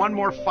for one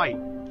more fight.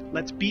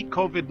 Let's beat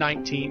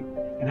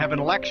COVID-19 and have an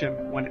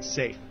election when it's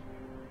safe.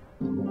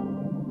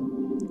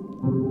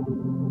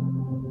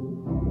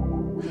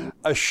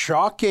 A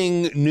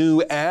shocking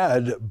new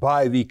ad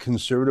by the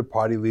Conservative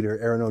Party leader,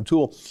 Erin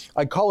O'Toole.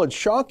 I call it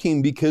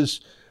shocking because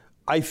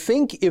I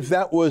think if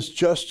that was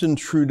Justin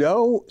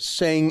Trudeau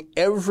saying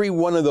every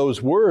one of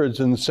those words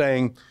and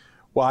saying,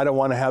 well, I don't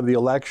want to have the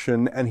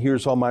election and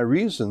here's all my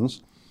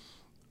reasons,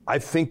 I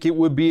think it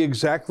would be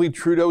exactly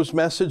Trudeau's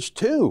message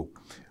too.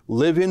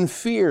 Live in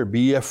fear,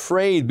 be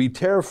afraid, be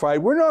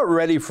terrified. We're not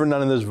ready for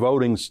none of this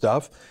voting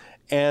stuff.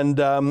 And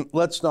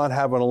let's not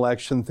have an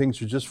election.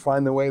 Things are just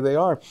fine the way they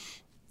are.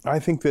 I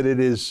think that it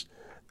is,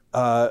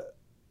 I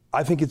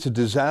think it's a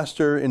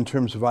disaster in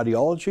terms of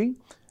ideology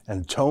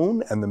and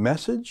tone and the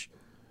message,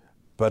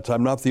 but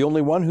I'm not the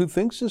only one who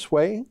thinks this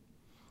way.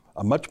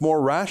 A much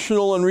more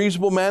rational and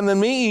reasonable man than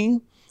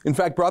me, in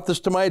fact, brought this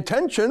to my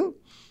attention.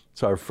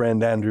 It's our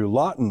friend Andrew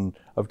Lawton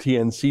of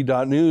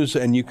TNC.news,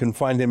 and you can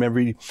find him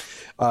every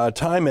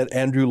time at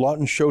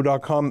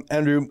andrewlawtonshow.com.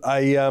 Andrew,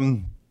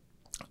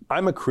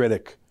 I'm a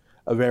critic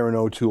of Erin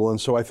O'Toole, and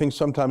so I think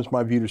sometimes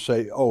my viewers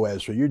say, oh,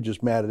 Ezra, you're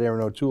just mad at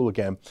Erin O'Toole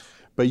again.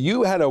 But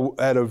you had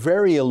a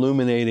very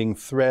illuminating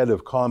thread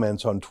of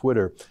comments on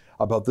Twitter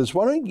about this.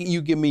 Why don't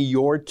you give me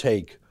your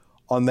take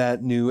on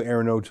that new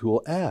Erin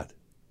O'Toole ad?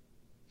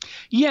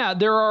 Yeah,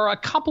 there are a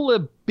couple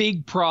of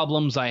big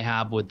problems I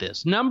have with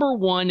this. Number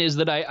one is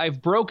that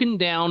I've broken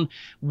down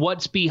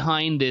what's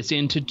behind this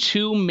into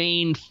two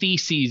main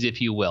theses, if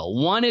you will.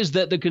 One is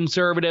that the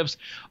Conservatives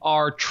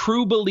are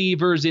true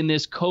believers in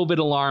this COVID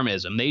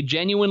alarmism. They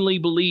genuinely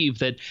believe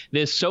that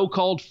this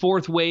so-called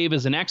fourth wave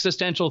is an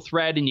existential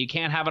threat and you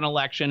can't have an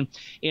election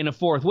in a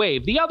fourth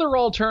wave. The other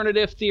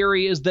alternative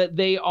theory is that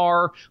they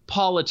are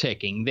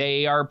politicking.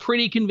 They are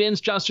pretty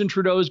convinced Justin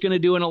Trudeau is going to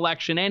do an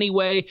election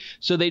anyway,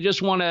 so they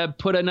just want to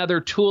put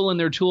another tool in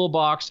their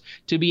toolbox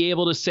to be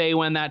able to say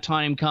when that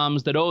time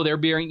comes that, oh, they're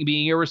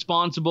being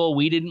irresponsible.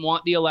 We didn't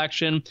want the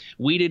election.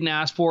 We didn't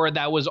ask for it.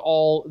 That was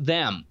all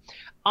them.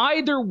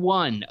 Either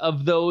one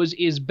of those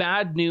is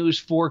bad news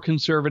for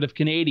conservative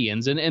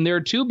Canadians. And there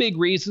are two big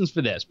reasons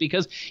for this,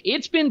 because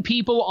it's been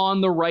people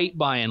on the right,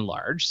 by and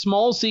large,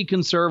 small c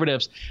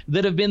conservatives,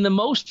 that have been the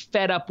most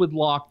fed up with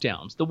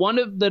lockdowns, the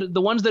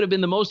ones that have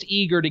been the most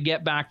eager to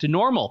get back to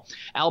normal.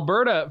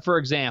 Alberta, for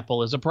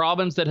example, is a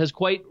province that has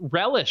quite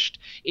relished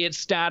its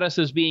status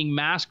as being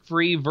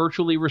mask-free,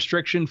 virtually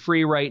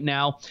restriction-free right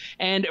now.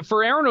 And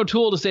for Erin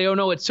O'Toole to say, oh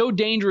no, it's so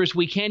dangerous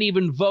we can't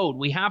even vote,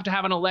 we have to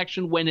have an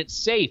election when it's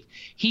safe,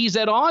 he's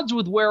at odds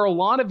with where a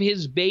lot of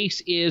his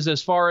base is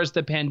as far as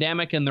the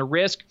pandemic and the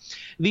risk.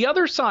 The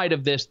other side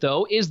of this,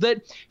 though, is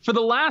that for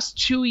the last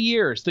 2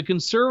 years, the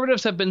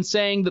Conservatives have been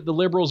saying that the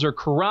Liberals are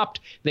corrupt,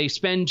 they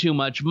spend too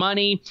much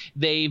money,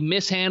 they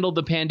mishandled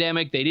the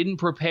pandemic, they didn't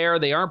prepare,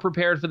 they aren't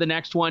prepared for the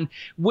next one.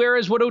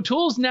 Whereas what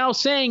O'Toole's now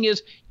saying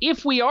is,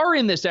 if we are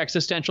in this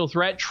existential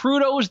threat,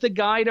 Trudeau's the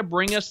guy to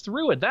bring us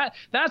through it.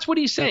 That's what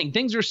he's saying.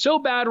 Things are so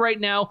bad right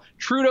now,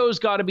 Trudeau's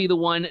got to be the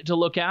one to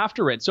look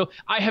after it. So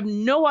I have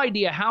no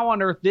idea how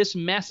on earth this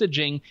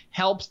messaging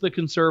helps the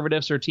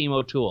Conservatives or Team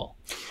O'Toole.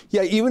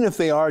 Yeah, even if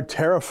they are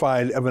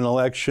terrified of an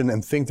election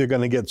and think they're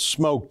going to get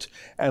smoked,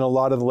 and a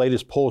lot of the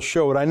latest polls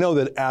show it. I know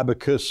that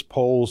Abacus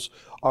polls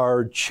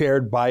are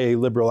chaired by a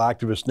Liberal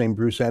activist named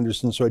Bruce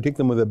Anderson, so I take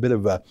them with a bit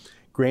of a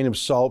grain of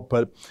salt,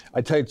 but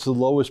I tell you, it's the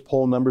lowest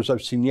poll numbers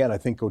I've seen yet. I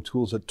think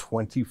O'Toole's at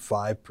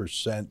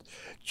 25%,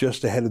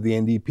 just ahead of the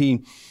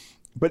NDP.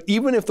 But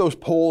even if those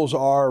polls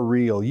are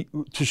real,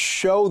 to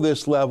show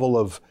this level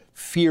of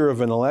fear of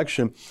an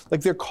election,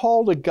 like, they're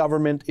called a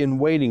government in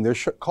waiting. They're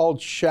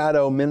called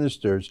shadow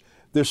ministers.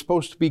 They're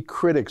supposed to be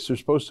critics. They're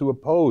supposed to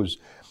oppose.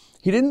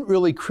 He didn't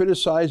really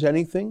criticize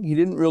anything. He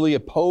didn't really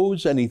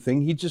oppose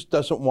anything. He just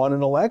doesn't want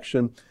an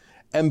election.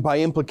 And by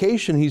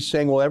implication, he's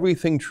saying, well,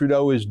 everything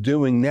Trudeau is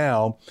doing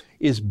now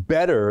is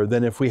better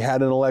than if we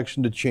had an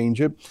election to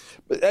change it.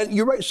 But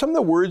you're right. Some of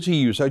the words he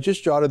used, I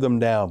just jotted them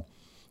down.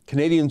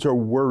 Canadians are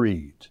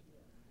worried.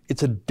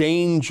 It's a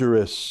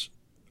dangerous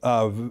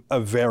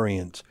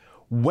variant.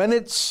 When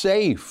it's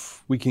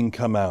safe, we can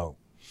come out.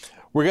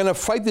 We're going to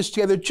fight this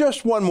together.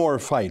 Just one more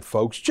fight,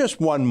 folks.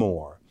 Just one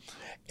more.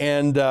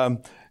 And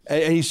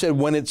he said,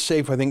 when it's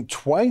safe, I think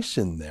twice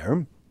in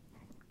there.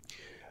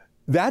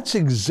 That's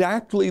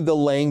exactly the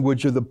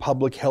language of the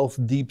public health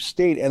deep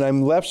state. And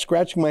I'm left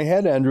scratching my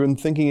head, Andrew, and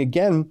thinking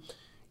again,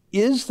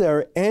 is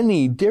there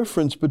any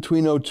difference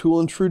between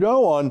O'Toole and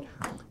Trudeau on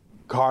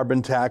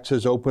carbon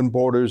taxes, open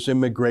borders,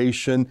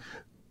 immigration?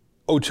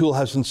 O'Toole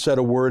hasn't said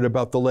a word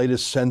about the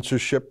latest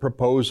censorship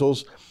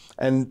proposals.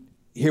 And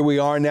here we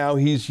are now,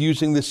 he's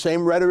using the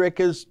same rhetoric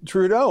as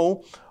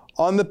Trudeau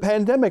on the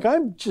pandemic.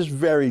 I'm just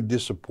very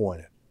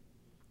disappointed.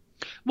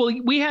 Well,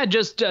 we had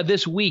just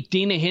this week,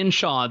 Dina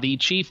Hinshaw, the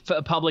chief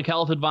public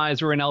health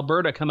advisor in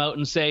Alberta, come out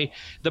and say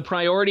the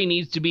priority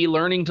needs to be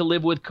learning to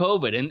live with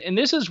COVID. And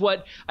this is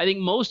what I think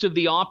most of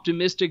the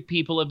optimistic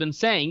people have been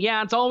saying.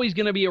 Yeah, it's always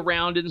going to be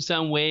around in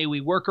some way. We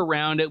work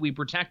around it. We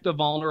protect the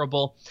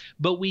vulnerable,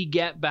 but we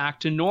get back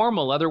to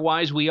normal.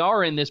 Otherwise, we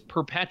are in this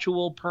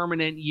perpetual,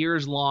 permanent,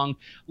 years-long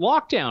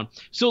lockdown.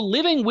 So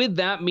living with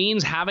that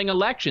means having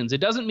elections.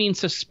 It doesn't mean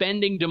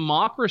suspending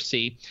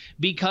democracy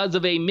because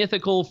of a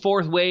mythical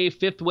fourth wave,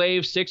 fifth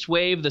wave, sixth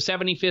wave, the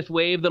 75th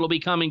wave that'll be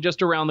coming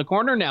just around the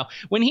corner now.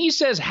 When he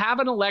says have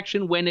an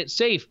election when it's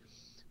safe,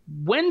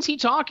 when's he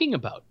talking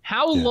about?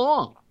 How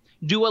long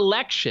do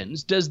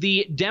elections, does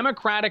the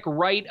democratic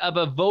right of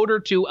a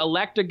voter to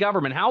elect a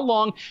government, how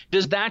long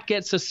does that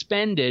get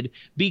suspended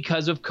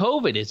because of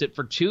COVID? Is it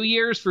for 2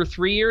 years, for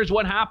 3 years?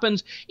 What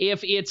happens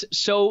if it's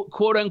so,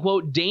 quote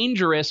unquote,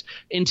 dangerous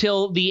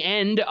until the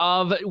end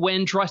of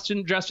when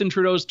Justin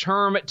Trudeau's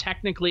term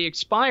technically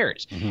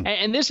expires?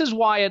 And this is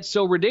why it's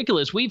so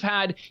ridiculous. We've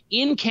had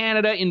in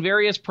Canada, in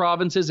various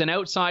provinces and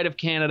outside of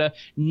Canada,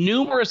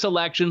 numerous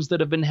elections that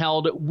have been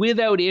held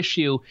without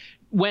issue,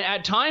 when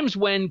at times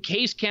when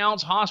case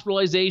counts,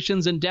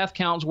 hospitalizations, and death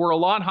counts were a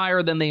lot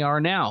higher than they are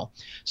now.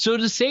 So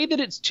to say that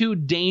it's too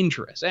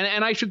dangerous,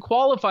 and I should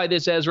qualify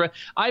this, Ezra,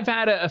 I've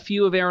had a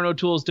few of Erin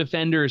O'Toole's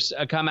defenders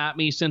come at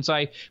me since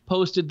I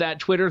posted that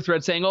Twitter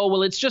thread saying, oh,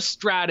 well, it's just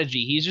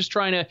strategy. He's just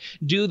trying to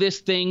do this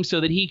thing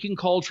so that he can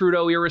call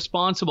Trudeau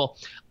irresponsible.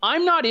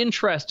 I'm not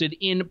interested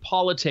in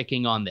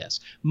politicking on this.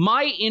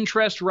 My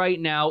interest right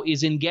now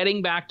is in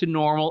getting back to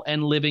normal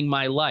and living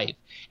my life.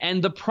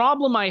 And the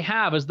problem I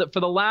have is that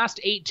for the last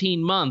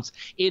 18 months,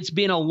 it's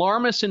been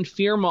alarmists and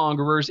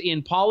fearmongers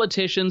in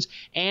politicians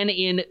and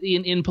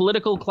in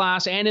political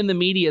class and in the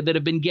media that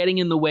have been getting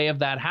in the way of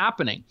that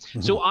happening.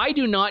 So I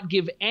do not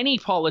give any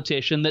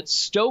politician that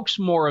stokes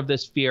more of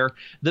this fear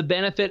the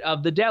benefit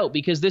of the doubt,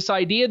 because this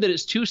idea that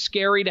it's too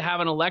scary to have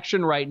an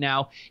election right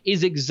now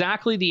is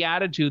exactly the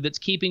attitude that's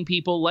keeping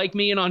people like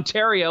me in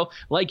Ontario,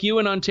 like you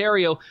in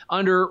Ontario,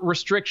 under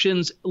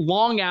restrictions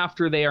long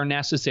after they are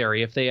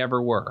necessary, if they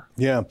ever were.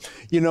 Yeah.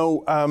 You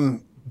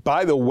know,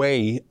 by the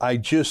way, I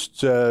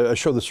just I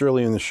showed this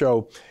earlier in the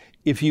show.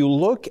 If you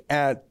look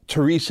at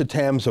Theresa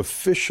Tam's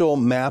official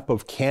map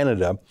of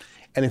Canada,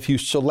 and if you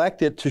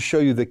select it to show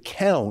you the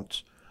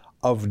count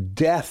of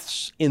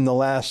deaths in the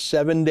last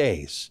 7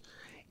 days,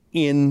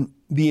 in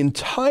the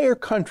entire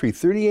country,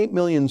 38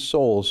 million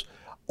souls,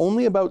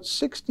 only about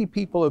 60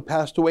 people have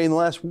passed away in the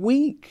last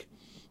week.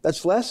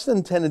 That's less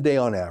than 10 a day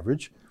on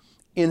average.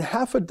 In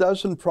half a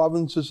dozen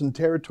provinces and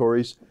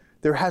territories,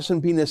 there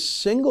hasn't been a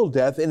single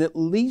death in at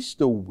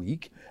least a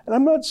week. And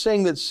I'm not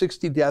saying that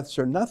 60 deaths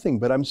are nothing,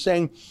 but I'm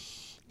saying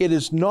it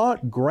is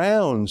not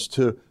grounds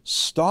to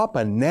stop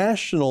a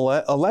national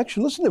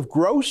election. Listen, if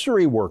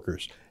grocery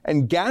workers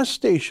and gas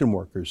station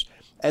workers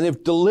and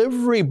if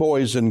delivery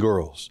boys and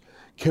girls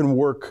can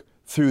work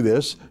through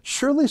this,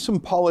 surely some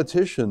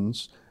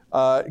politicians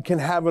can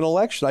have an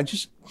election.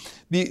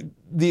 The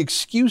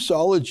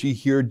excuseology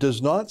here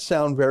does not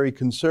sound very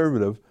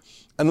conservative.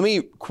 And let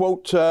me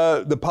quote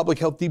the public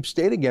health deep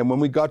state again. When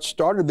we got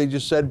started, they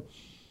just said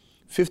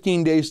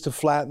 15 days to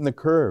flatten the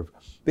curve.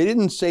 They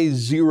didn't say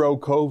zero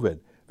COVID.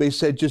 They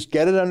said just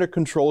get it under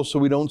control so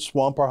we don't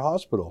swamp our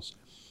hospitals.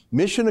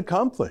 Mission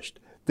accomplished.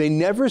 They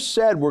never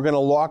said we're going to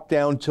lock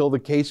down till the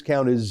case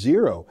count is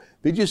zero.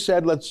 They just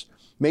said let's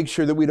make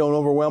sure that we don't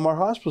overwhelm our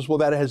hospitals. Well,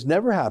 that has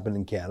never happened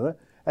in Canada,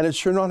 and it's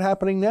sure not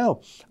happening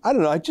now. I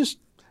don't know. I just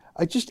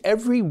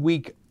every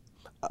week,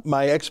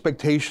 my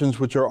expectations,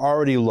 which are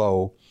already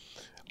low,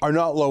 are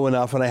not low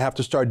enough, and I have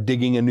to start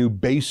digging a new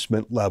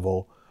basement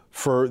level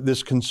for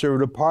this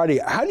Conservative Party.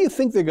 How do you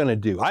think they're going to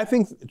do? I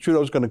think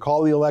Trudeau's going to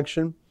call the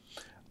election.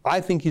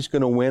 I think he's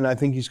going to win. I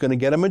think he's going to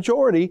get a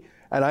majority,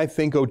 and I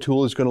think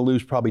O'Toole is going to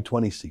lose probably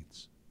 20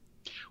 seats.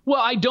 Well,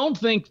 I don't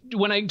think,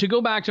 to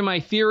go back to my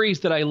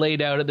theories that I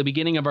laid out at the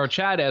beginning of our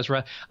chat,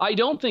 Ezra, I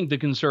don't think the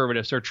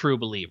Conservatives are true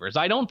believers.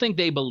 I don't think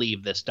they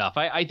believe this stuff.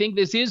 I think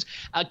this is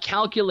a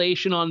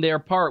calculation on their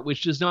part,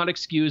 which does not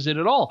excuse it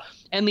at all.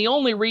 And the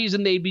only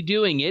reason they'd be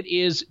doing it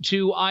is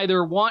to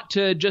either want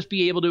to just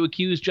be able to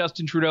accuse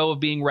Justin Trudeau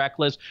of being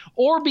reckless,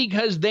 or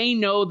because they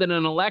know that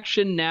an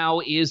election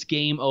now is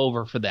game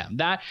over for them.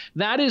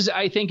 That is,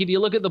 I think, if you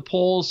look at the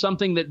polls,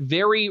 something that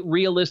very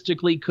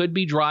realistically could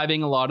be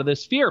driving a lot of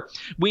this fear.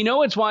 We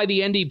know it's why the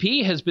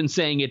NDP has been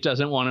saying it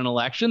doesn't want an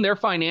election. Their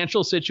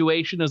financial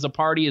situation as a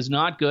party is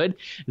not good.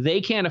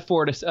 They can't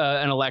afford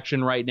an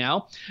election right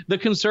now. The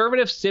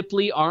Conservatives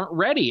simply aren't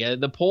ready.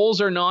 The polls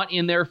are not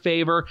in their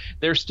favor.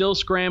 They're still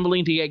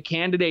scrambling to get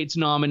candidates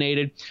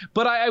nominated.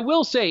 But I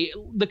will say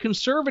the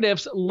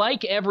Conservatives,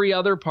 like every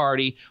other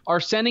party, are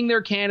sending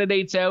their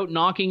candidates out,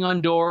 knocking on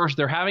doors.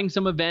 They're having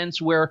some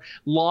events where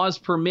laws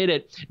permit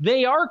it.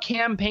 They are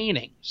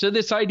campaigning. So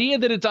this idea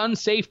that it's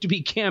unsafe to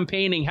be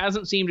campaigning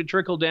hasn't seemed to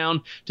trickle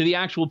down to the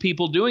actual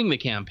people doing the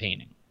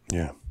campaigning.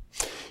 Yeah.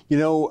 You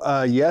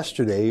know,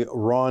 yesterday,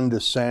 Ron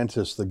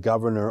DeSantis, the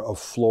governor of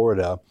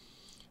Florida,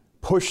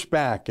 pushed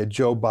back at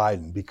Joe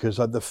Biden because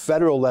at the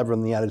federal level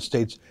in the United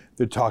States,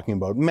 they're talking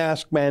about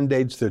mask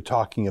mandates. They're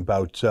talking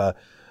about,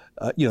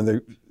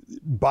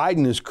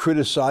 Biden is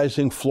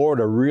criticizing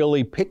Florida,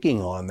 really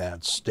picking on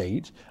that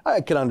state.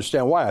 I can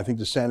understand why. I think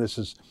DeSantis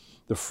is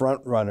the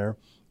front runner,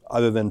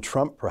 other than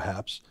Trump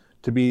perhaps,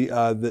 to be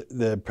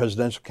the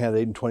presidential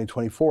candidate in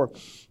 2024.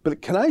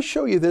 But can I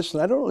show you this?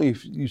 And I don't know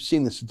if you've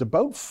seen this. It's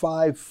about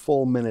 5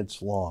 full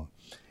minutes long.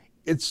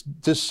 It's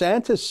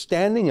DeSantis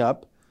standing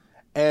up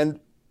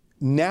and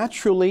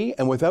naturally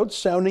and without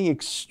sounding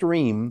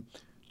extreme,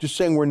 just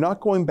saying we're not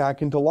going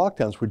back into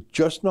lockdowns. We're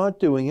just not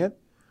doing it.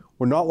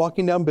 We're not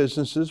locking down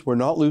businesses. We're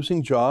not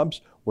losing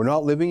jobs. We're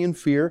not living in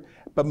fear.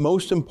 But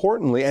most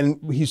importantly, and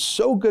he's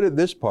so good at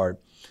this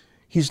part,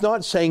 he's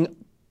saying,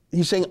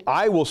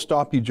 I will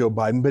stop you, Joe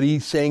Biden, but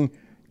he's saying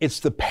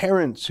it's the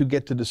parents who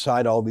get to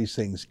decide all these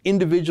things.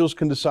 Individuals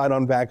can decide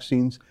on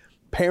vaccines.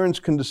 Parents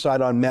can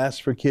decide on masks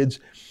for kids.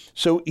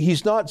 So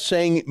he's not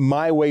saying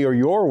my way or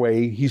your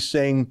way. He's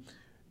saying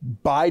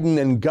Biden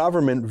and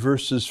government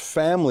versus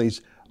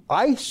families.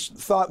 I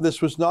thought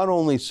this was not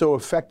only so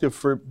effective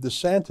for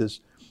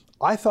DeSantis,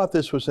 I thought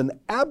this was an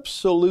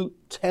absolute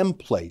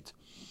template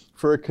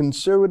for a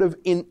conservative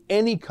in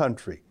any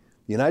country,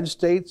 the United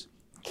States,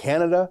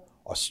 Canada,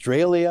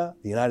 Australia,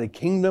 the United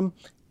Kingdom,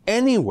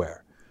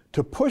 anywhere,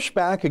 to push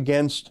back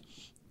against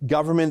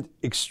government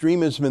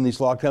extremism in these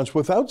lockdowns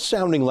without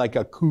sounding like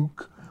a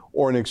kook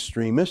or an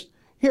extremist.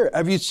 Here,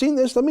 have you seen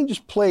this? Let me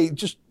just play,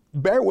 just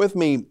bear with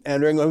me,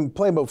 Andrew. I'm going to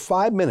play about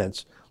 5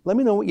 minutes. Let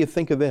me know what you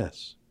think of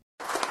this.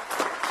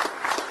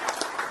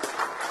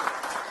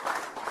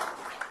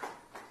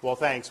 Well,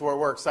 thanks.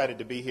 We're excited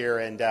to be here,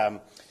 and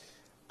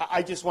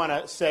I just want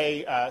to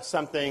say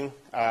something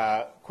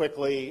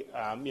quickly.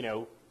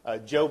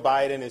 Joe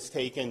Biden has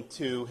taken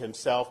to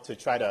himself to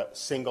try to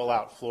single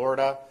out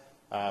Florida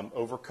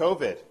over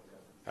COVID.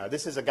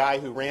 This is a guy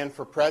who ran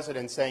for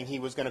president saying he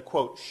was going to,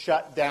 quote,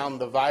 shut down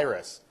the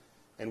virus.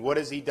 And what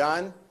has he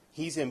done?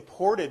 He's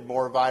imported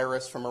more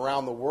virus from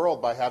around the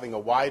world by having a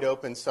wide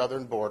open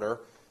southern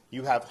border.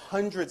 You have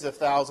hundreds of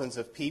thousands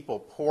of people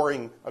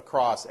pouring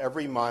across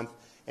every month.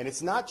 And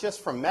it's not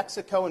just from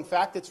Mexico. In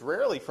fact, it's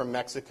rarely from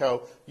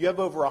Mexico. You have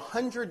over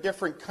 100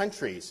 different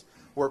countries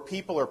where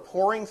people are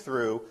pouring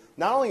through.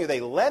 Not only are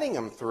they letting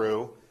them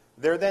through,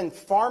 they're then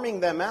farming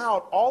them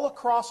out all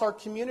across our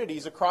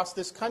communities across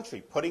this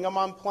country, putting them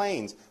on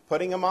planes,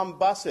 putting them on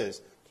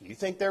buses. Do you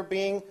think they're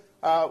being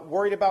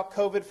worried about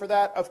COVID for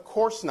that? Of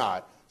course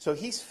not. So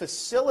he's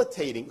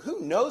facilitating. Who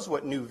knows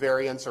what new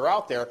variants are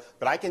out there?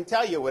 But I can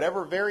tell you,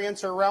 whatever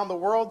variants are around the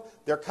world,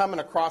 they're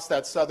coming across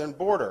that southern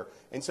border.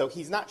 And so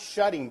he's not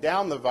shutting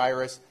down the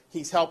virus.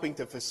 He's helping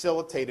to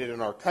facilitate it in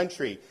our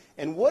country.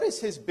 And what is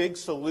his big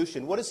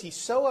solution? What is he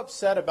so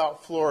upset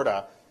about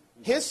Florida?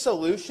 His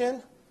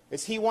solution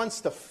is he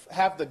wants to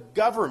have the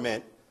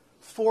government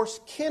force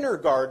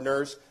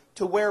kindergartners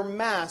to wear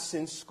masks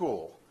in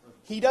school.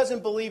 He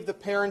doesn't believe the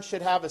parents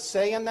should have a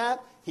say in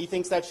that. He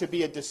thinks that should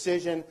be a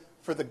decision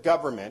for the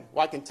government.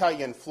 Well, I can tell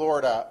you in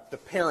Florida, the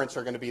parents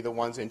are going to be the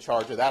ones in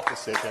charge of that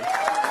decision.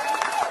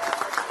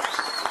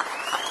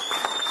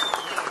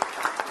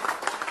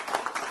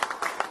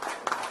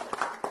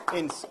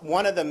 And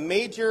one of the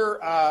major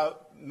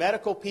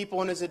medical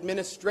people in his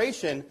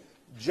administration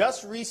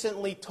just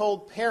recently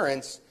told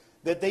parents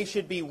that they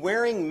should be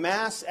wearing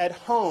masks at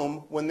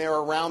home when they're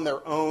around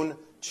their own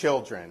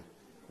children.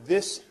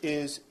 This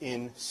is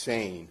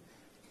insane.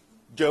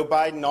 Joe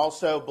Biden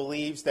also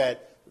believes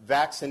that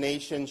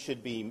vaccination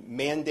should be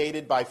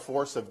mandated by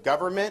force of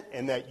government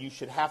and that you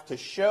should have to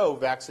show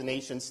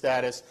vaccination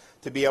status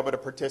to be able to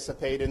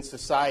participate in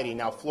society.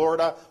 Now,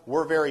 Florida,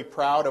 we're very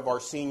proud of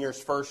our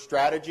Seniors First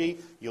strategy.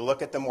 You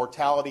look at the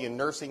mortality in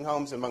nursing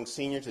homes among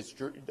seniors, it's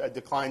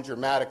declined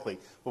dramatically.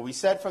 But we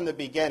said from the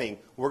beginning,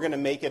 we're going to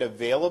make it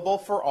available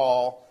for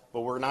all,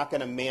 but we're not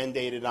going to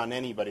mandate it on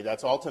anybody.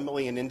 That's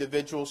ultimately an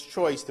individual's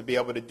choice to be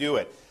able to do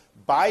it.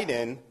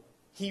 Biden,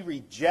 he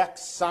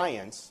rejects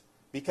science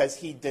because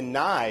he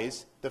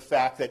denies the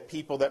fact that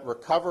people that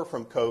recover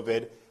from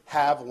COVID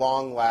have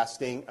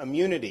long-lasting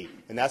immunity.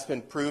 And that's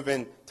been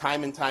proven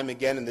time and time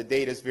again, and the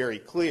data is very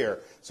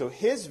clear. So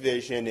his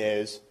vision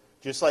is,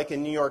 just like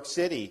in New York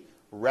City,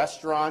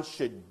 restaurants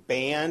should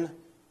ban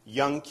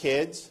young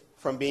kids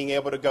from being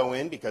able to go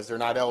in because they're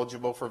not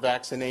eligible for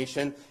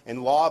vaccination,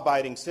 and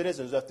law-abiding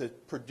citizens have to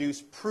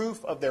produce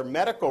proof of their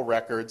medical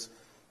records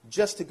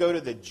just to go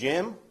to the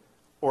gym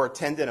or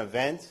attend an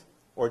event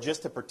or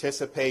just to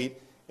participate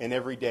in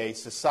everyday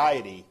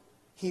society.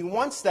 He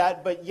wants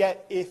that, but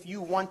yet if you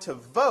want to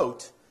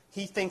vote,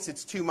 he thinks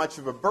it's too much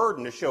of a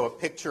burden to show a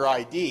picture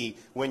ID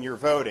when you're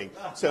voting.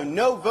 So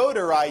no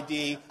voter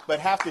ID, but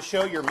have to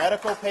show your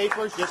medical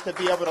papers just to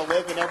be able to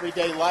live in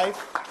everyday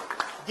life?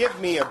 Give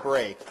me a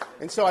break.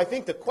 And so I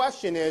think the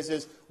question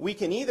is we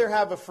can either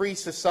have a free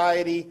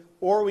society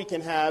or we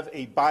can have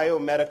a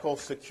biomedical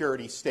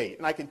security state.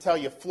 And I can tell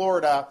you,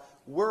 Florida,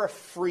 we're a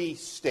free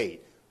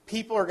state.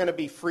 People are going to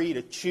be free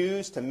to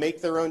choose to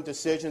make their own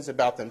decisions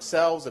about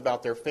themselves,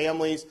 about their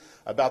families,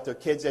 about their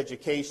kids'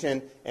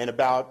 education, and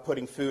about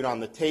putting food on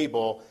the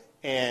table.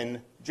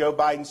 And Joe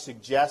Biden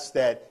suggests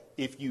that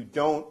if you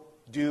don't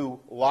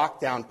do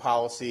lockdown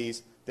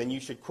policies, then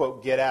you should,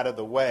 quote, get out of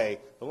the way.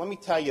 But let me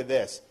tell you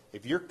this.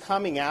 If you're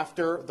coming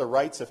after the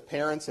rights of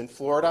parents in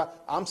Florida,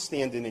 I'm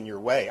standing in your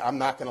way. I'm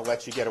not going to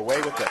let you get away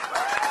with it.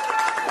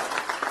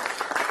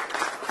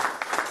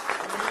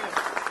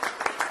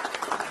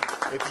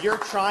 If you're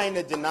trying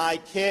to deny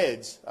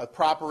kids a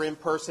proper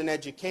in-person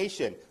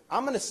education,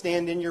 I'm going to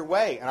stand in your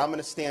way, and I'm going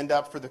to stand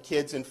up for the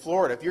kids in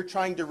Florida. If you're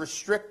trying to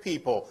restrict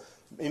people,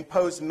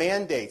 impose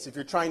mandates, if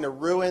you're trying to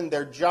ruin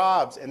their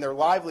jobs and their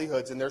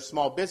livelihoods and their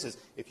small business,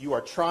 if you are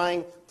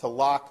trying to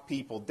lock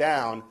people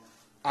down,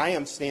 I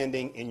am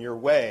standing in your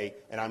way,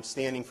 and I'm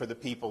standing for the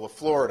people of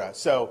Florida.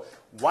 So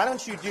why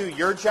don't you do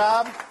your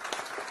job?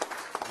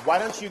 Why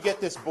don't you get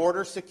this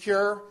border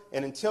secure?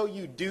 And until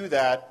you do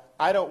that,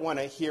 I don't want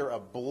to hear a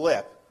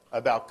blip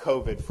about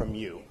COVID from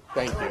you.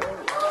 Thank you.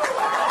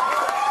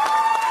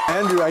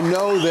 Andrew, I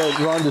know that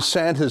Ron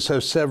DeSantis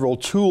has several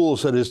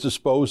tools at his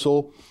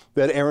disposal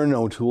that Aaron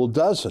O'Toole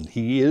doesn't.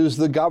 He is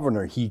the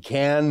governor. He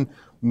can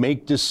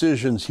make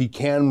decisions. He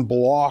can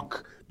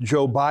block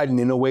Joe Biden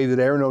in a way that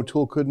Aaron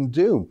O'Toole couldn't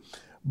do.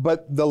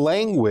 But the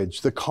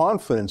language, the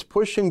confidence,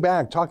 pushing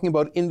back, talking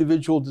about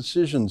individual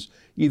decisions,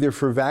 either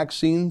for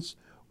vaccines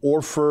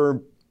or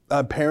for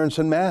parents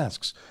and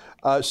masks,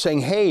 saying,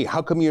 hey,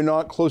 how come you're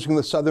not closing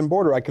the southern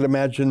border? I could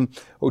imagine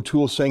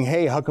O'Toole saying,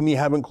 hey, how come you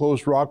haven't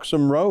closed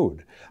Roxham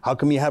Road? How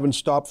come you haven't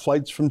stopped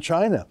flights from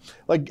China?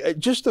 Like,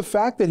 just the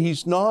fact that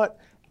he's not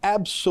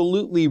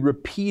absolutely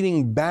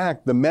repeating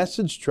back the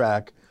message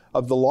track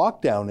of the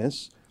lockdown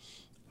is,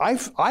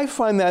 I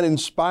find that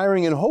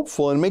inspiring and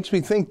hopeful, and it makes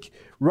me think,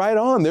 right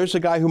on, there's a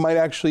guy who might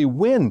actually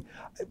win.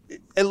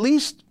 At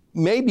least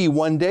maybe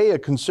one day a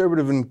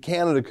conservative in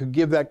Canada could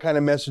give that kind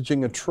of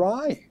messaging a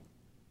try.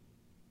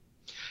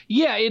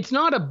 Yeah, it's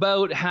not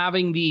about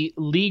having the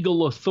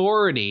legal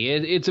authority.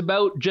 It's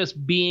about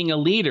just being a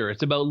leader.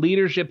 It's about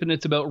leadership and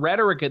it's about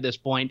rhetoric at this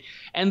point.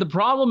 And the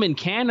problem in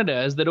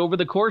Canada is that over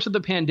the course of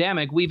the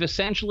pandemic, we've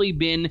essentially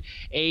been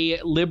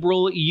a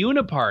liberal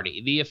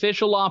uniparty. The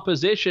official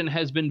opposition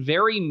has been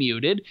very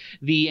muted.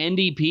 The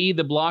NDP,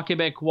 the Bloc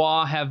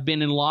Québécois have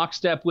been in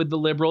lockstep with the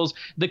Liberals.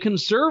 The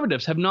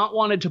Conservatives have not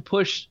wanted to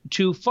push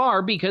too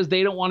far because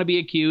they don't want to be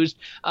accused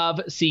of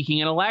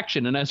seeking an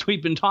election. And as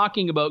we've been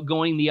talking about,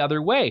 going the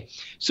other way. way.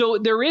 So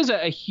there is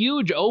a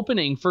huge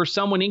opening for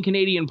someone in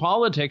Canadian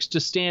politics to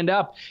stand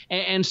up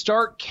and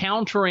start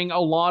countering a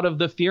lot of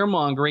the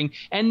fear-mongering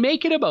and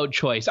make it about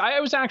choice. I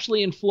was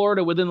actually in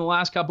Florida within the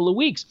last couple of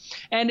weeks,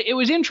 and it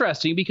was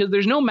interesting because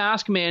there's no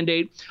mask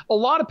mandate. A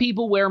lot of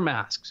people wear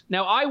masks.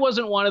 Now, I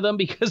wasn't one of them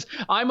because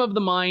I'm of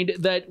the mind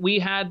that we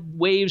had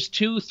waves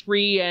 2,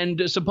 3,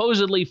 and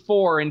supposedly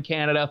 4 in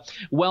Canada.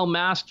 Well,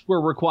 masks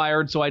were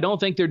required, so I don't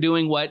think they're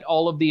doing what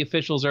all of the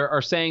officials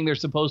are saying they're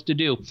supposed to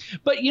do.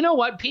 But you know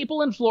what?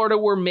 People in Florida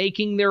were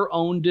making their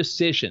own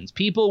decisions.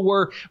 People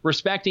were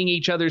respecting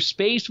each other's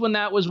space when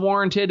that was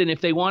warranted, and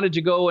if they wanted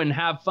to go and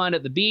have fun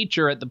at the beach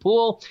or at the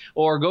pool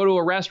or go to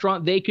a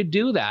restaurant, they could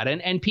do that.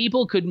 And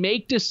people could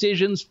make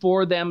decisions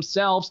for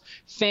themselves.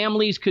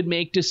 Families could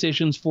make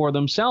decisions for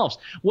themselves.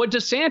 What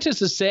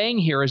DeSantis is saying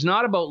here is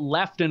not about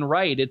left and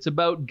right. It's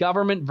about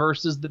government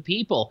versus the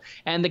people.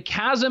 And the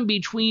chasm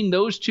between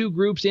those two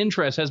groups'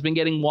 interests has been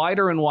getting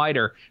wider and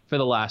wider for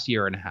the last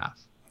year and a half.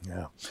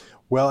 Yeah.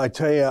 Well, I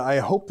tell you, I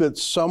hope that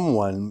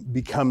someone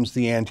becomes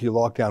the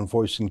anti-lockdown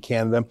voice in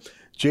Canada.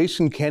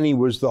 Jason Kenney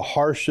was the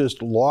harshest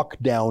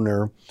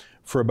lockdowner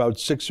for about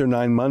 6 or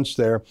 9 months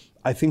there.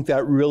 I think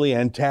that really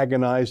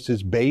antagonized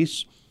his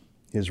base,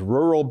 his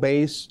rural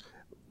base,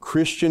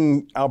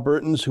 Christian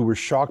Albertans who were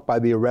shocked by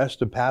the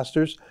arrest of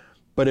pastors.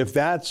 But if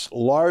that's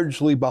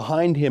largely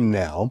behind him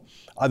now,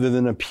 other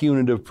than a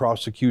punitive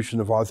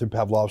prosecution of Arthur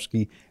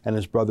Pawlowski and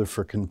his brother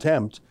for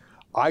contempt,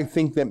 I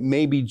think that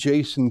maybe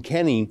Jason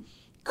Kenney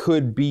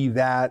could be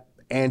that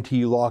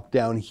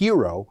anti-lockdown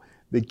hero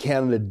that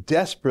Canada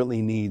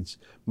desperately needs.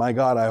 My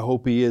God, I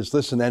hope he is.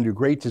 Listen, Andrew,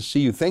 great to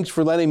see you. Thanks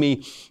for letting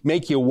me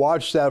make you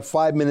watch that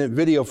 5-minute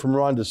video from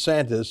Ron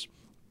DeSantis.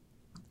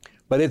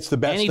 But it's the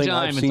best thing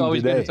I've seen today. Anytime. It's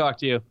always good to talk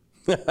to you.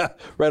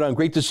 Right on.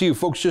 Great to see you.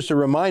 Folks, just a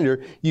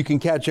reminder, you can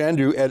catch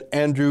Andrew at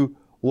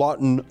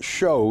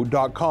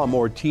andrewlawtonshow.com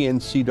or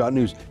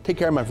tnc.news. Take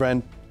care, my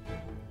friend.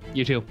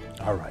 You too.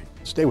 All right.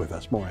 Stay with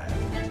us. More ahead.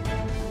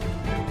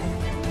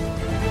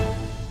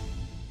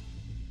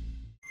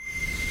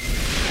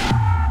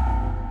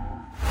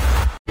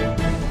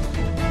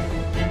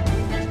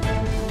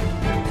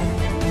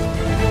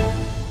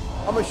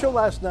 On my show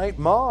last night,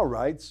 Ma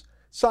writes,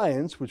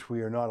 science, which we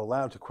are not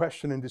allowed to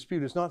question and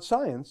dispute, is not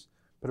science,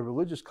 but a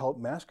religious cult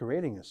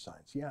masquerading as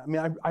science. Yeah, I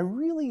mean, I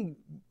really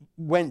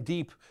went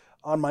deep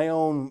on my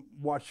own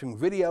watching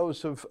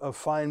videos of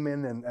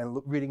Feynman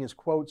and reading his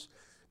quotes.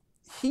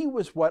 He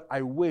was what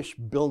I wish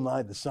Bill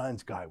Nye the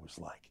Science Guy was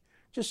like.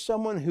 Just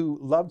someone who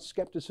loved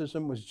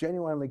skepticism, was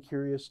genuinely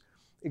curious,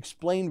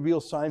 explained real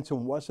science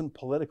and wasn't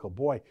political.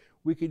 Boy,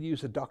 we could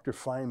use a Dr.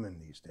 Feynman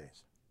these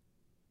days.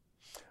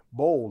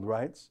 Bold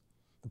writes,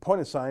 the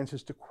point of science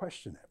is to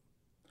question it.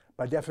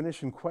 By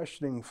definition,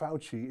 questioning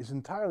Fauci is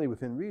entirely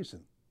within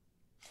reason.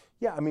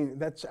 Yeah, I mean,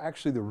 that's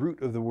actually the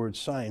root of the word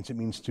science. It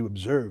means to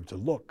observe, to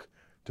look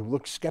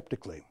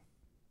skeptically.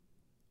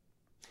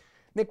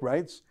 Nick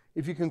writes,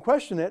 if you can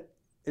question it,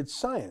 it's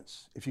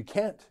science. If you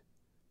can't,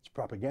 it's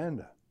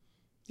propaganda.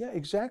 Yeah,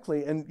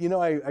 exactly. And, you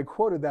know, I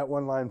quoted that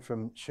one line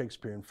from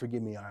Shakespeare, and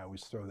forgive me, I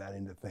always throw that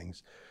into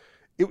things.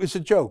 It was a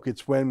joke.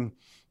 It's when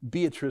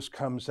Beatrice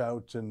comes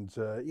out and,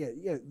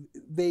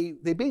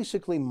 they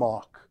basically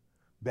mock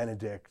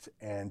Benedict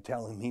and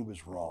tell him he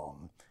was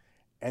wrong.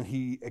 And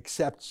he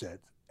accepts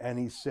it. And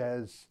he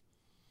says,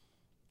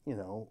 you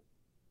know,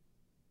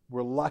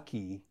 we're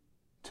lucky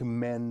to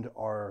mend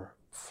our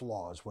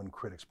flaws when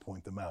critics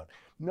point them out.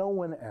 No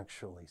one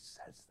actually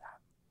says that.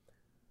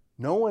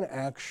 No one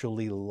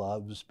actually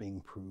loves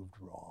being proved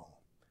wrong.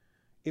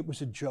 It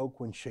was a joke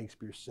when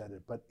Shakespeare said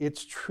it, but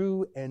it's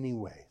true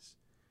anyways.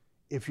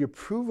 If you're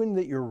proven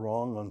that you're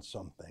wrong on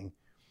something,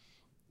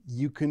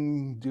 you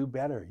can do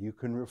better. You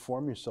can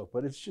reform yourself.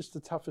 But it's just the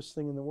toughest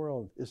thing in the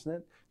world, isn't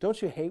it?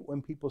 Don't you hate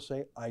when people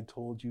say, I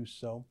told you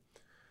so?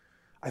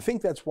 I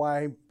think that's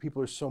why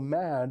people are so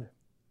mad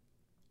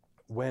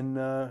when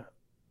I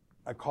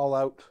call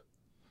out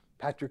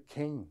Patrick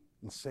King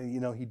and say, you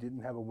know, he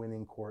didn't have a win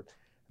in court.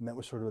 And that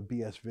was sort of a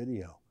BS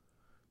video.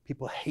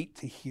 People hate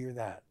to hear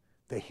that.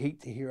 They hate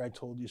to hear I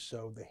told you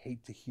so. They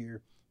hate to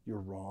hear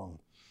you're wrong.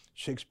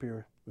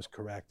 Shakespeare was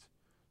correct.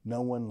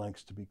 No one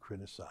likes to be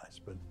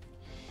criticized, but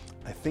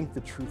I think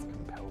the truth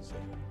compels it.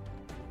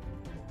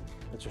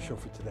 That's our show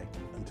for today.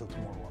 Until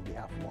tomorrow, on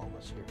behalf of all of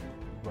us here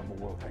at Rebel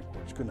World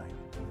Headquarters, good night.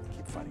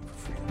 Keep fighting for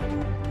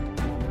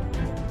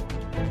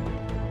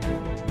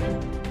freedom.